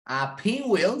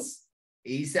 Pinwheels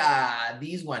is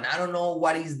this one. I don't know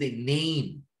what is the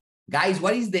name. Guys,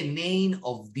 what is the name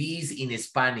of this in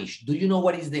Spanish? Do you know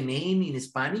what is the name in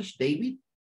Spanish, David?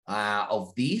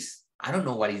 Of this? I don't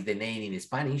know what is the name in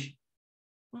Spanish.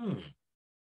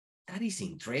 That is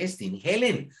interesting.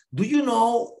 Helen, do you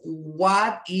know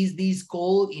what is this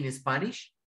called in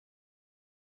Spanish?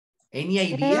 Any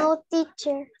idea? No,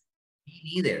 teacher. Me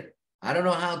neither. I don't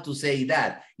know how to say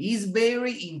that. It's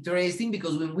very interesting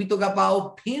because when we talk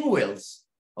about pinwheels,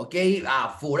 okay,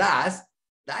 for us,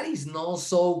 that is not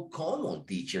so common,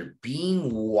 teacher. Pin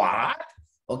what?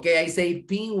 Okay, I say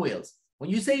pinwheels. When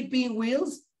you say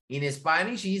pinwheels, in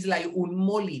Spanish, it's like un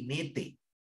molinete.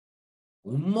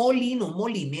 Un molino, un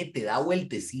molinete, da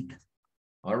vueltecita.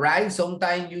 All right,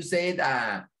 sometimes you said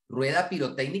rueda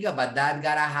pirotécnica, but that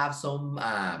gotta have some,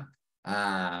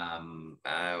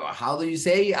 how do you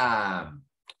say,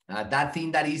 that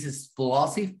thing that is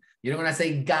explosive? You're gonna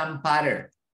say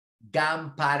gunpowder,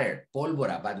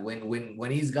 pólvora, but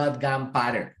when it's got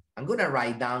gunpowder, I'm gonna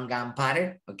write down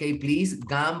gunpowder, okay, please,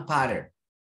 gunpowder.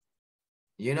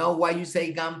 You know why you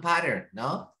say gunpowder,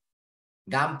 no?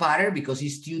 Gunpowder, because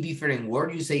it's two different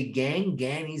words. You say gun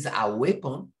is a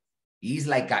weapon. It's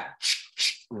like a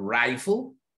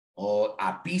rifle or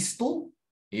a pistol,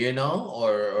 you know,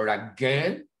 or a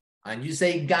gun. And you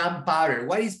say gunpowder.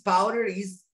 What is powder?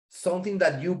 Is something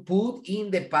that you put in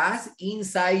the past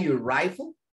inside your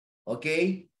rifle,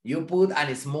 okay? You put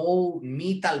a small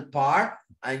metal part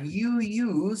and you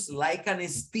use like a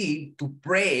stick to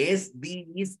press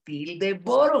this till the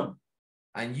bottom.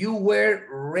 And you were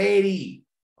ready,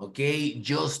 okay,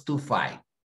 just to fight.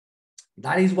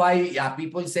 That is why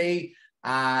people say,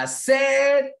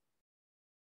 set,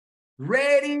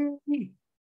 ready,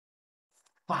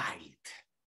 fight.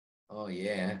 Oh,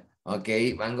 yeah.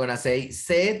 Okay, I'm going to say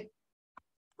set,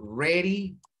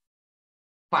 ready,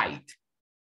 fight.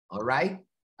 All right?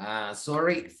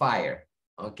 Sorry, fire.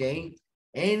 Okay?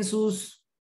 En sus,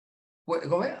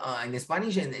 ¿cómo es? En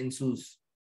Spanish, en sus,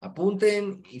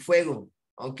 apunten y fuego.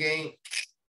 Okay?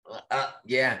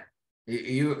 Yeah.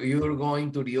 You're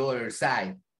going to the other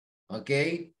side.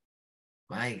 Okay?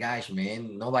 My gosh,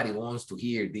 man, nobody wants to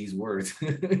hear these words,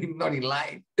 not in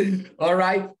life. All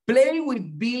right, play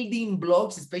with building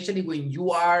blocks, especially when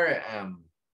you are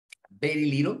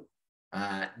very little.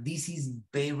 This is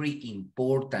very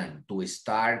important to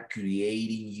start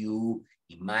creating you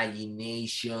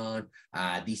imagination.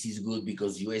 This is good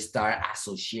because you start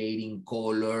associating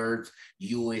colors,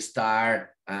 you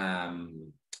start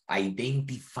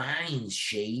identifying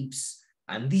shapes.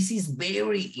 And this is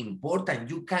very important.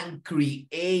 You can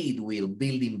create with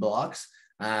building blocks.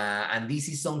 And this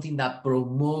is something that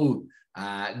promotes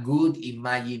good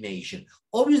imagination.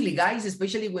 Obviously, guys,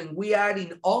 especially when we are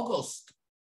in August,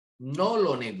 not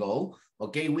long ago,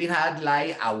 okay, we had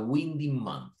like a windy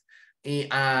month.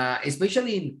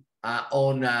 Especially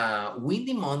on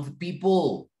windy month,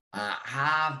 people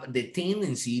have the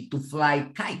tendency to fly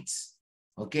kites.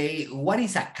 Okay, what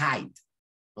is a kite?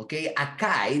 Okay, a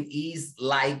kite is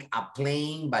like a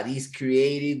plane, but is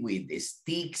created with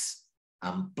sticks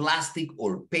and plastic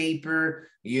or paper.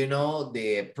 You know,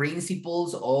 the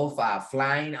principles of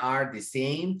flying are the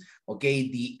same.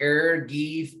 Okay, the air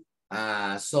gives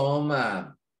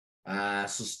some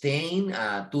sustain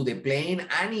to the plane.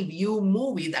 And if you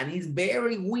move it and it's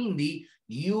very windy,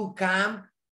 you can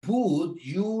put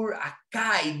your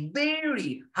kite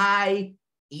very high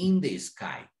in the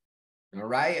sky. All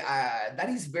right, that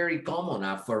is very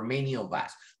common for many of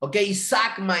us. Okay,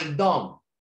 suck my dome.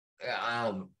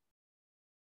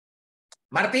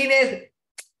 Martinez,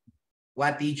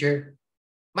 what teacher?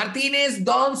 Martinez,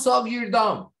 don't suck your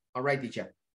dome. All right,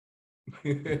 teacher.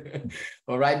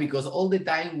 All right, because all the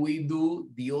time we do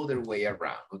the other way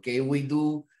around. Okay, we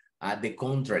do the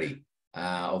contrary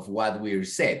of what we're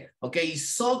said. Okay,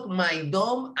 suck my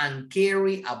dome and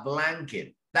carry a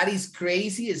blanket. That is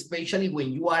crazy, especially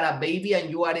when you are a baby and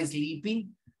you are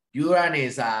sleeping. You are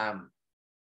an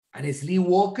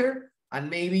sleepwalker, and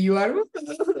maybe you are,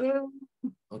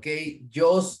 okay,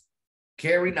 just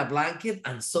carrying a blanket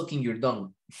and sucking your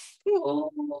thumb.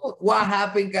 What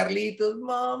happened, Carlitos?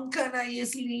 Mom, can I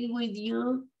sleep with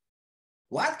you?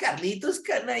 What, Carlitos?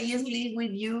 Can I sleep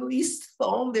with you? It's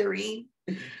thundering,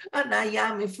 and I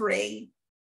am afraid.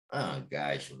 Oh,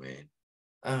 gosh, man.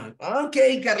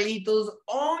 Okay, Carlitos,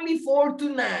 only for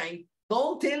tonight.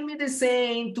 Don't tell me the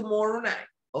same tomorrow night.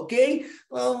 Okay?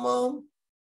 Well, Mom.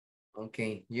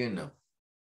 Okay, you know.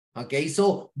 Okay,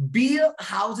 so build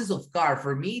houses of cards.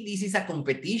 For me, this is a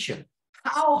competition.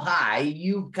 How high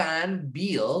you can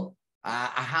build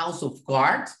a house of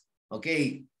cards.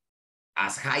 Okay,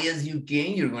 as high as you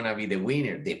can, you're going to be the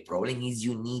winner. The problem is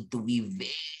you need to be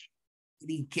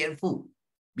very careful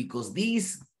because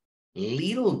these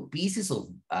little pieces of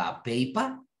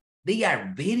paper, they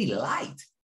are very light.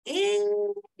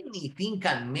 Anything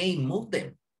can move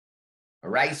them. All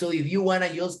right, so if you want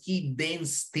to just keep them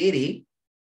steady,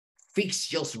 fix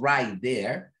just right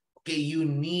there. Okay, you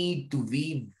need to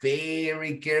be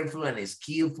very careful and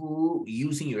skillful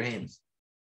using your hands.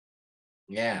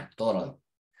 Yeah, totally.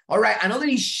 All right, another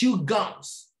is chew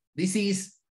gums. This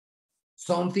is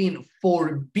something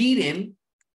forbidden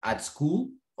at school,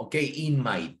 okay, in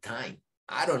my time.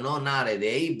 I don't know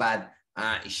nowadays, but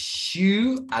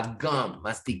chew a gum,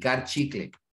 masticar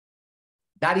chicle.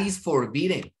 That is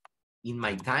forbidden in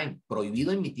my time,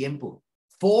 prohibido en mi tiempo.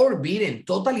 Forbidden,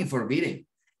 totally forbidden.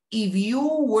 If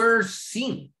you were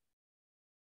seen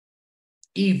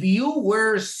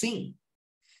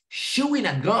chewing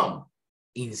a gum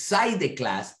inside the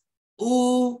class,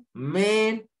 oh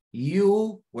man,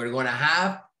 you were gonna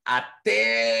have a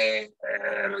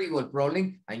terrible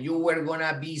problem and you were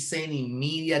gonna be sent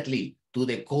immediately to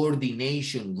the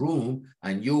coordination room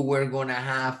and you were gonna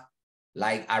have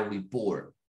like a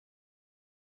report.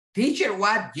 Teacher,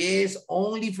 what? Yes,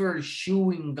 only for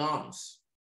chewing gums,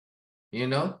 you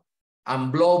know,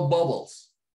 and blow bubbles.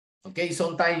 Okay,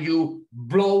 sometimes you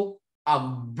blow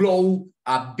and blow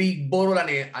a big bottle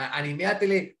and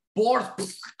immediately pour,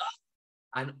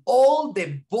 and all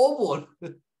the bubble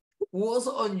was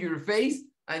on your face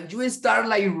and you start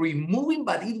like removing,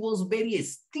 but it was very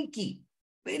sticky,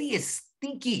 very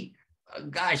sticky.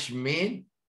 Gosh, man,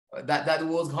 that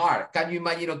was hard. Can you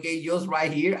imagine, okay, just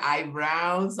right here,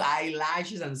 eyebrows,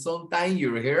 eyelashes, and sometimes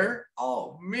your hair?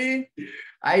 Oh, man,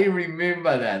 I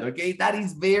remember that, okay? That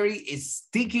is very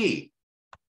sticky.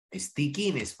 Sticky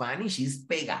in Spanish is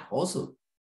pegajoso.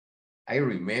 I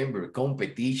remember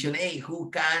competition. Hey,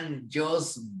 who can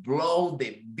just blow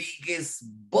the biggest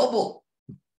bubble?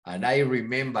 And I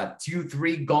remember 2,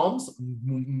 3 gums.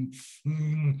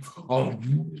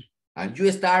 And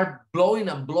you start blowing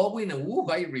and blowing. And ooh,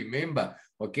 I remember.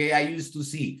 Okay, I used to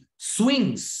see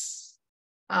swings.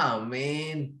 Oh,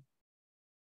 man.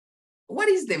 What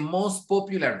is the most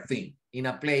popular thing in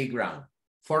a playground?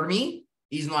 For me,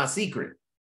 it's not a secret.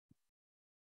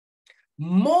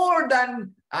 More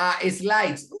than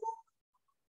slides. Ooh.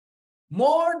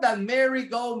 More than merry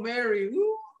go merry.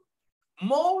 Ooh.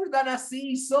 More than a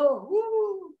seesaw.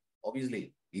 Ooh.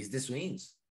 Obviously, it's the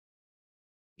swings.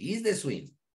 It's the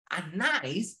swings. And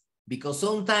nice because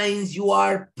sometimes you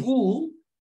are pulled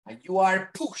and you are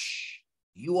push.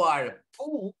 You are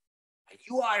pulled and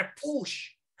you are push.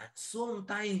 And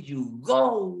sometimes you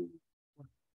go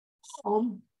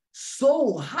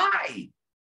so high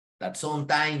that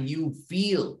sometimes you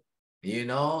feel, you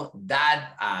know,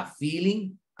 that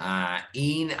feeling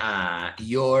in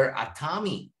your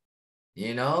tummy,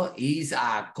 you know, is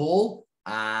called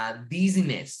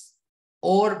dizziness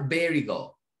or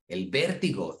vertigo, el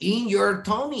vértigo in your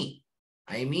tummy.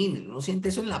 I mean, no siente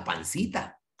eso en la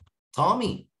pancita,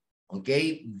 tummy.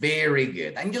 Okay, very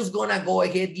good. I'm just gonna go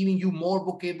ahead giving you more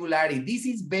vocabulary. This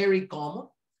is very common.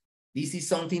 This is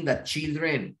something that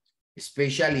children,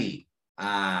 especially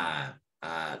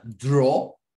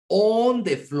draw on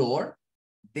the floor.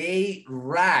 They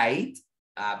write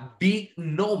big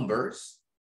numbers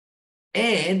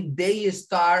and they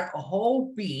start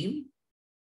hoping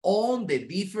on the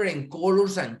different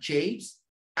colors and shapes,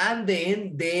 and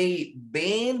then they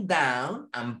bend down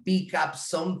and pick up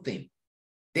something.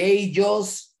 They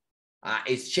just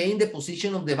exchange the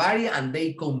position of the barrier and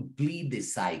they complete the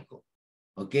cycle.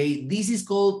 Okay, this is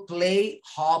called play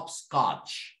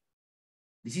hopscotch.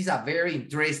 This is a very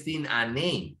interesting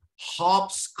name,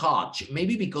 hopscotch.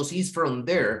 Maybe because he's from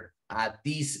there,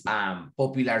 this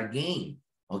popular game.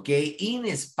 Okay,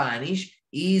 in Spanish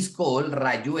is called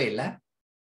rayuela,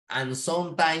 and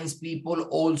sometimes people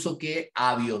also que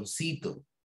avioncito.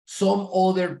 Some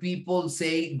other people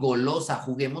say golosa,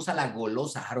 juguemos a la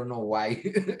golosa. I don't know why.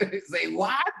 Say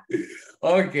what?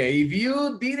 Okay, if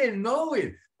you didn't know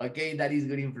it, okay, that is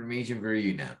good information for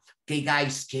you now. Okay,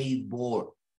 guys, skateboard,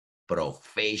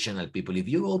 professional people. If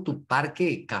you go to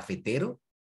Parque Cafetero,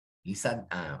 it's a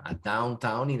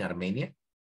downtown in Armenia,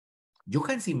 you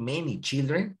can see many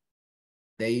children.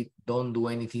 They don't do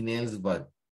anything else but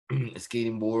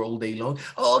skating board all day long.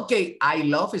 Okay, I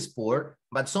love sport.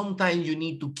 But sometimes you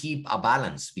need to keep a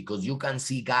balance because you can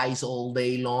see guys all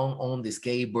day long on the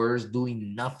skateboards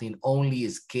doing nothing, only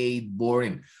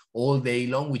skateboarding all day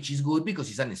long, which is good because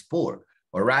it's a sport.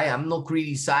 All right, I'm not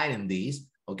criticizing this,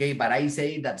 okay, but I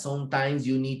say that sometimes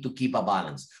you need to keep a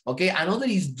balance. Okay, another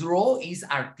is draw is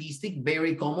artistic,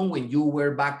 very common when you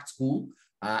were back at school.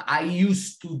 I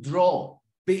used to draw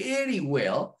very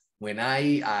well when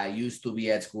I used to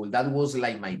be at school. That was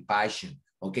like my passion.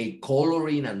 Okay,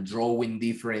 coloring and drawing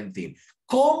different things.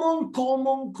 Common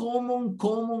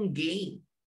game.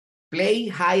 Play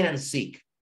hide and seek.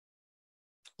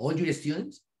 All your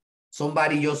students,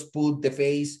 somebody just put the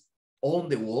face on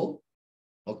the wall,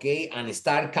 okay, and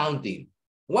start counting.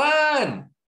 1,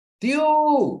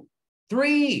 2,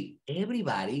 3.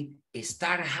 Everybody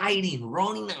start hiding,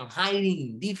 running and hiding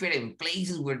in different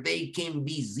places where they can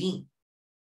be seen.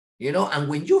 You know, and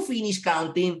when you finish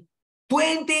counting,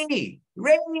 20,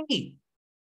 ready.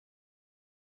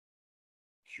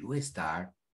 You start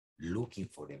looking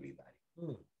for everybody.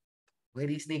 Where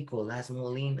is Nicolas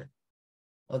Molina?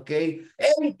 Okay.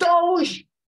 Hey, Tosh,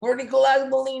 for Nicolas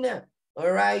Molina.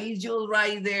 All right, he's just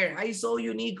right there. I saw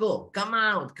you, Nico. Come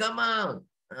out, come out.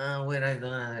 Where I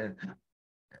gonna?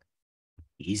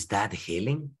 Is that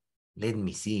Helen? Let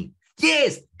me see.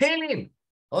 Yes, Helen.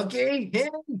 Okay,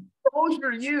 Helen. Tosh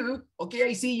for you. Okay,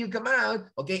 I see you come out.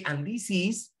 Okay, and this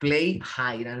is play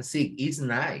hide and seek. It's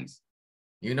nice.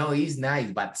 You know, it's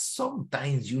nice, but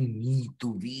sometimes you need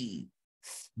to be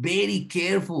very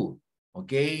careful,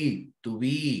 okay, to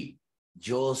be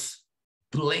just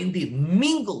blended,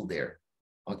 mingle there,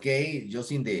 okay,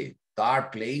 just in the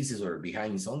dark places or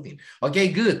behind something. Okay,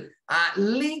 good.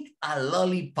 Lick a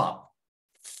lollipop.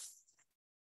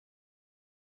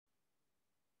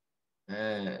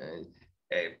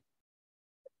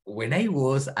 When I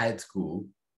was at school,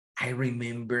 I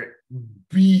remember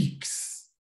big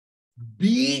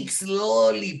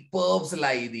lollipops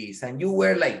like this, and you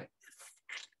were like,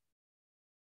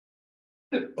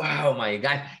 oh my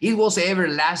God, it was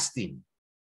everlasting.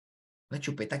 Una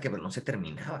chupeta que no se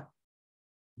terminaba.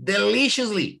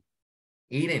 Deliciously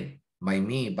eaten by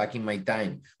me back in my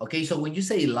time. Okay, so when you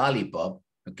say lollipop,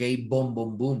 okay, Boom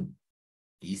Boom Boom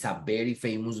is a very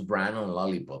famous brand on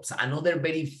lollipops. Another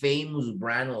very famous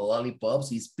brand on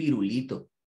lollipops is Pirulito.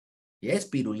 Yes,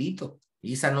 Pirulito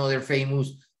is another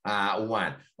famous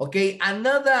one. Okay,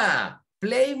 another,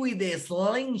 play with the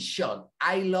slingshot.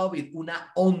 I love it. Una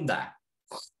onda.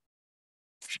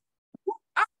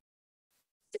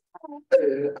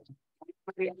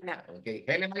 Okay,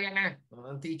 Helen Mariana.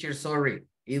 Teacher, sorry.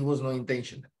 It was no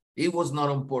intention. It was not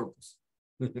on purpose.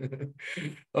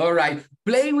 All right,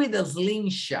 play with the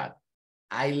slingshot.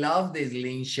 I love the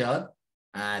slingshot.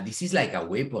 This is like a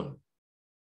weapon.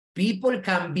 People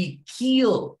can be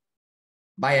killed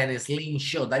by a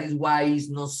slingshot. That is why it's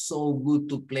not so good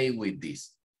to play with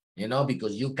this, you know,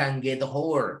 because you can get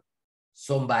hurt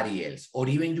somebody else, or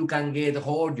even you can get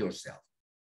hurt yourself.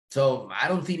 So I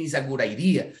don't think it's a good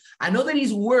idea. Another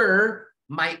is where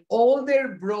my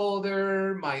older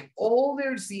brother, my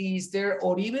older sister,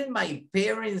 or even my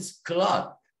parents'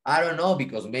 cloth. I don't know,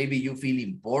 because maybe you feel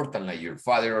important like your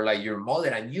father or like your mother,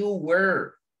 and you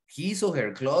wear his or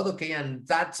her clothes, okay? And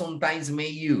that sometimes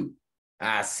made you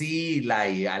see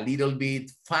like a little bit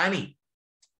funny,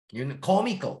 you know,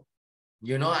 comical,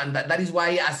 you know, and that is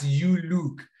why as you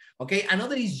look. Okay,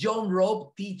 another is jump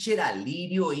rope. Teacher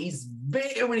ALIRIO is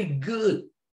very good.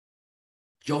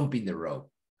 Jumping the rope.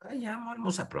 I am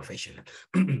almost a professional.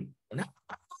 Now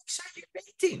I'm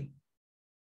exaggerating.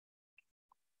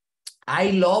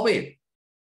 I love it.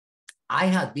 I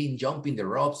have been jumping the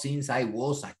rope since I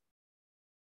was a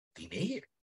teenager.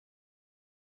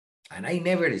 And I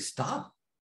never stopped.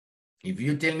 If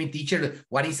you tell me, teacher,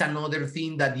 what is another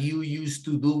thing that you used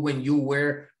to do when you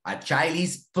were a child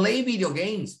is play video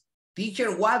games.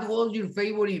 Teacher, what was your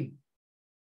favorite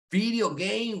video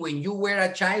game when you were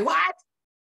a child? What?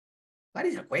 What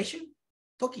is a question?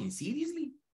 Talking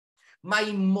seriously?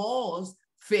 My most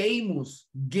famous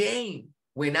game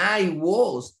when I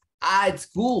was at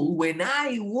school, when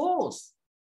I was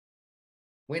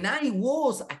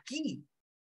a kid,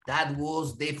 that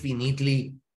was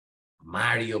definitely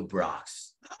Mario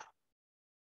Bros.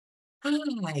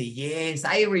 Yes,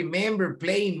 I remember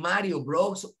playing Mario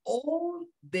Bros all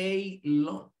day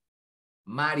long.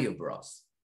 Mario Bros.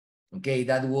 Okay,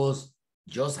 that was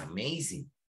just amazing.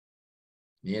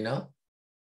 You know?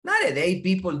 Nowadays,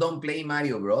 people don't play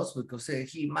Mario Bros because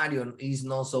Mario is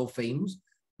not so famous.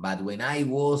 But when I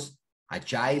was a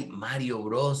child, Mario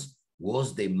Bros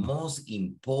was the most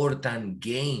important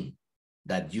game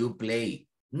that you play.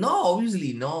 No,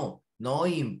 obviously no. not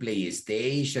in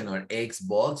PlayStation or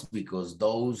Xbox, because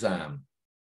those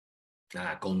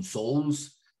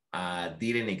consoles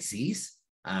didn't exist.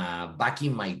 Back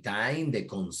in my time, the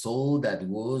console that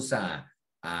was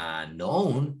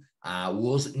known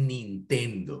was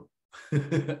Nintendo.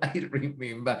 I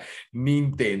remember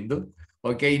Nintendo.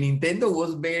 Okay, Nintendo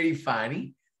was very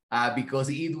funny because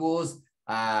it was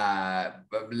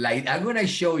like, I'm gonna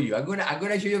show you. I'm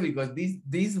gonna show you because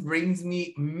this brings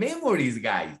me memories,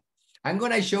 guys. I'm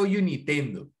gonna show you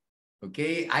Nintendo.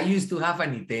 Okay, I used to have a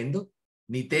Nintendo.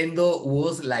 Nintendo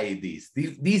was like this.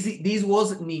 This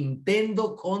was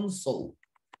Nintendo console,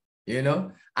 you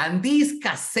know, and this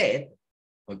cassette,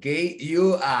 okay,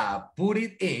 you put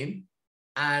it in,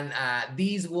 and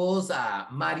this was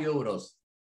Mario Bros.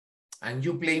 And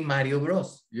you play Mario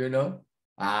Bros, you know,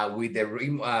 with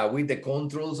the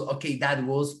controls. Okay, that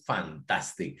was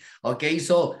fantastic. Okay,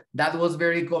 so that was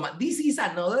very common. This is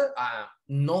another,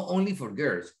 not only for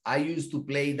girls. I used to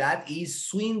play that, is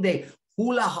swing the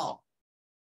hula hop.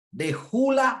 The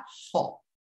hula hop.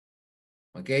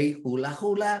 Okay, hula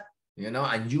hula, you know,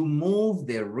 and you move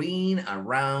the ring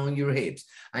around your hips,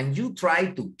 and you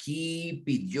try to keep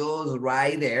it just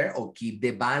right there, or keep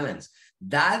the balance.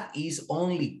 That is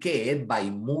only kept by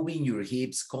moving your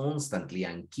hips constantly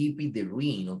and keeping the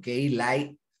ring, okay,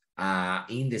 like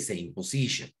in the same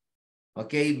position.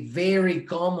 Okay, very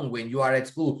common when you are at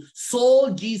school.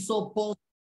 So, jigsaw puzzle.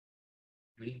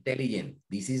 You're intelligent.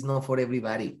 This is not for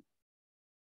everybody.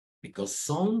 Because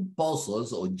some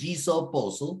puzzles, or jigsaw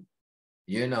puzzle,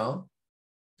 you know,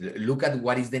 look at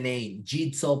what is the name,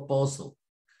 jigsaw puzzle.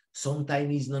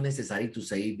 Sometimes it's not necessary to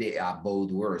say the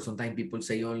both words. Sometimes people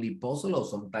say only puzzle, or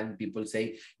sometimes people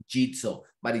say jigsaw.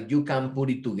 But if you can put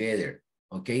it together,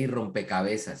 okay,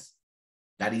 rompecabezas.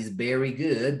 That is very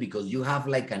good because you have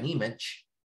like an image.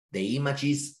 The image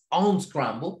is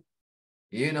unscrambled,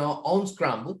 you know,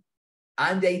 unscrambled.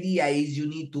 And the idea is you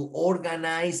need to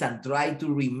organize and try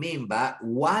to remember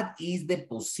what is the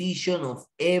position of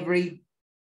every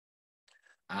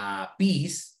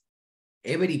piece,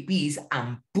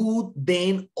 and put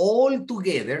them all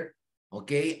together,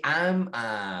 okay, and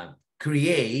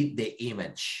create the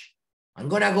image. I'm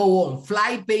gonna go on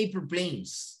fly paper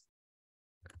planes.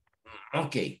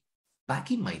 Okay,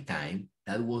 back in my time,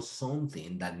 that was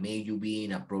something that made you be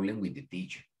in a problem with the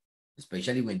teacher,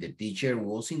 especially when the teacher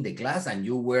was in the class and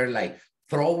you were like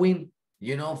throwing,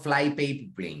 you know, fly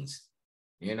paper planes,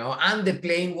 you know, and the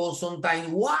plane was sometimes,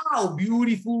 wow,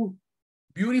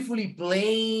 beautifully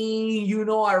playing, you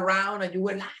know, around, and you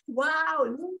were like,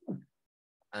 wow.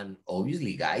 And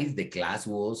obviously, guys, the class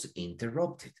was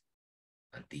interrupted,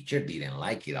 and teacher didn't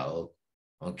like it at all.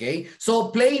 Okay, so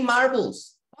play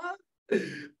marbles.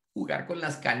 Jugar con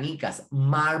las canicas,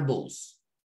 marbles.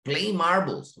 Play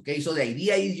marbles. Okay, so the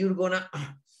idea is you're gonna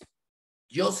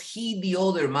just hit the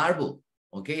other marble.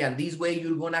 Okay, and this way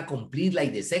you're gonna complete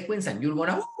like the sequence, and you're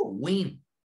gonna win.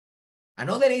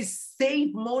 Another is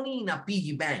save money in a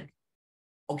piggy bank.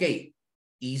 Okay,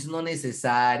 it's not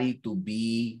necessary to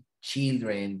be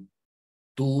children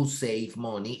to save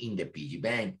money in the piggy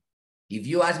bank. If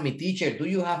you ask me, teacher, do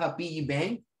you have a piggy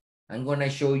bank? I'm gonna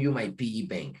show you my piggy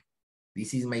bank.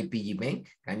 This is my piggy bank.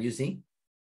 Can you see?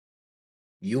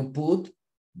 You put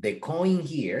the coin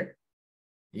here,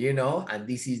 you know, and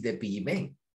this is the piggy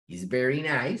bank. It's very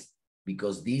nice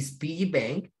because this piggy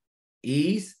bank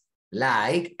is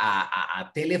like a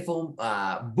telephone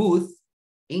booth,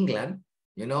 England,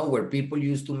 you know, where people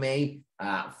used to make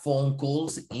phone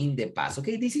calls in the past.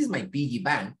 Okay, this is my piggy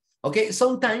bank. Okay,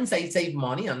 sometimes I save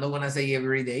money. I'm not going to say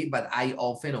every day, but I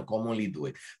often or commonly do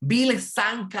it. Build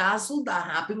sandcastle that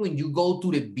happen when you go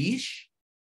to the beach.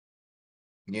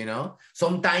 You know,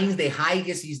 sometimes the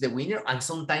highest is the winner, and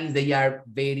sometimes they are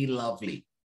very lovely.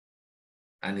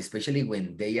 And especially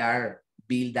when they are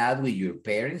built out with your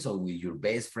parents or with your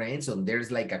best friends, and there's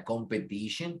like a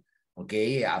competition,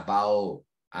 okay, about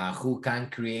who can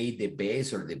create the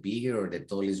best or the bigger or the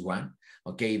tallest one.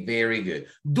 Okay, very good.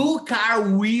 Do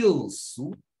cartwheels.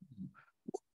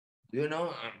 You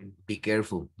know, be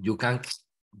careful. You can't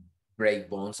break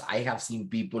bones. I have seen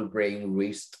people breaking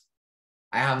wrist.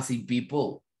 I have seen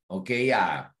people, okay,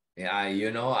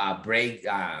 you know, break,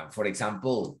 for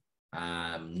example,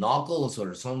 knuckles,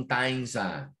 or sometimes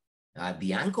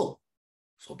the ankle.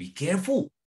 So be careful.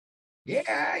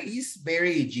 Yeah, it's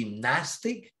very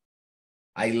gymnastic.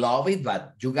 I love it,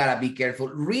 but you gotta be careful.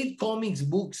 Read comics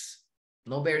books.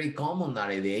 Not very common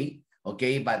nowadays,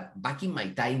 okay? But back in my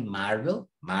time, Marvel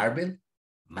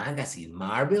magazine,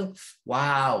 Marvel.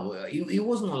 Wow, it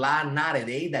was not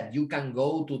nowadays that you can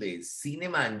go to the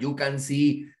cinema and you can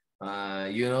see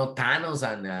you know, Thanos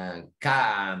and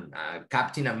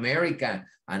Captain America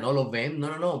and all of them.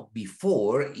 No.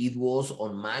 Before it was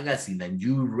on magazine and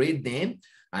you read them,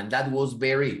 and that was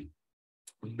very,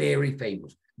 very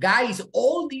famous. Guys,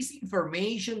 all this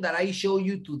information that I show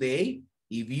you today,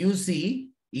 if you see,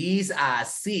 is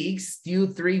 6,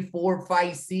 2, 3, 4,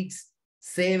 5, 6,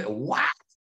 7. What?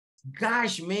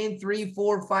 Gosh, man, 3,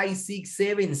 4, 5, 6,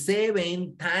 7,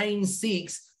 7 times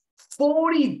 6,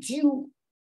 42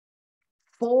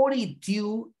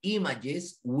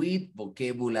 images with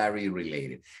vocabulary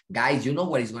related. Guys, you know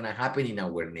what is going to happen in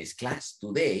our next class?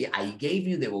 Today, I gave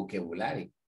you the vocabulary,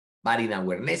 but in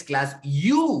our next class,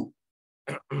 you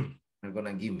are going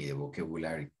to give me the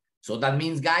vocabulary. So that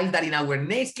means, guys, that in our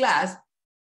next class,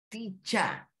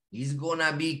 teacher is going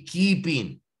to be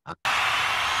keeping.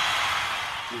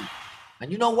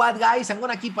 And you know what, guys? I'm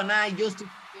going to keep an eye just to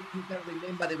see if you can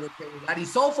remember the vocabulary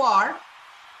so far.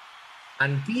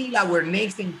 Until our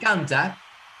next encounter,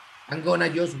 I'm going to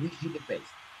just wish you the best.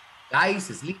 Guys,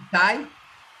 sleep tight.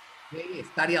 Okay,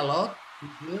 study a lot. Be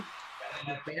good.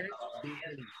 Your parents, be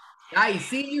healthy. Guys,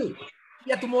 see you. See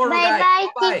you tomorrow, guys. Bye,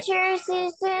 teacher. See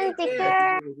you soon,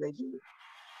 teacher.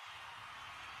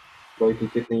 Bye,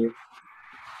 teacher. Thank you.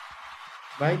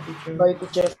 Bye, teacher. Bye,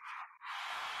 teacher.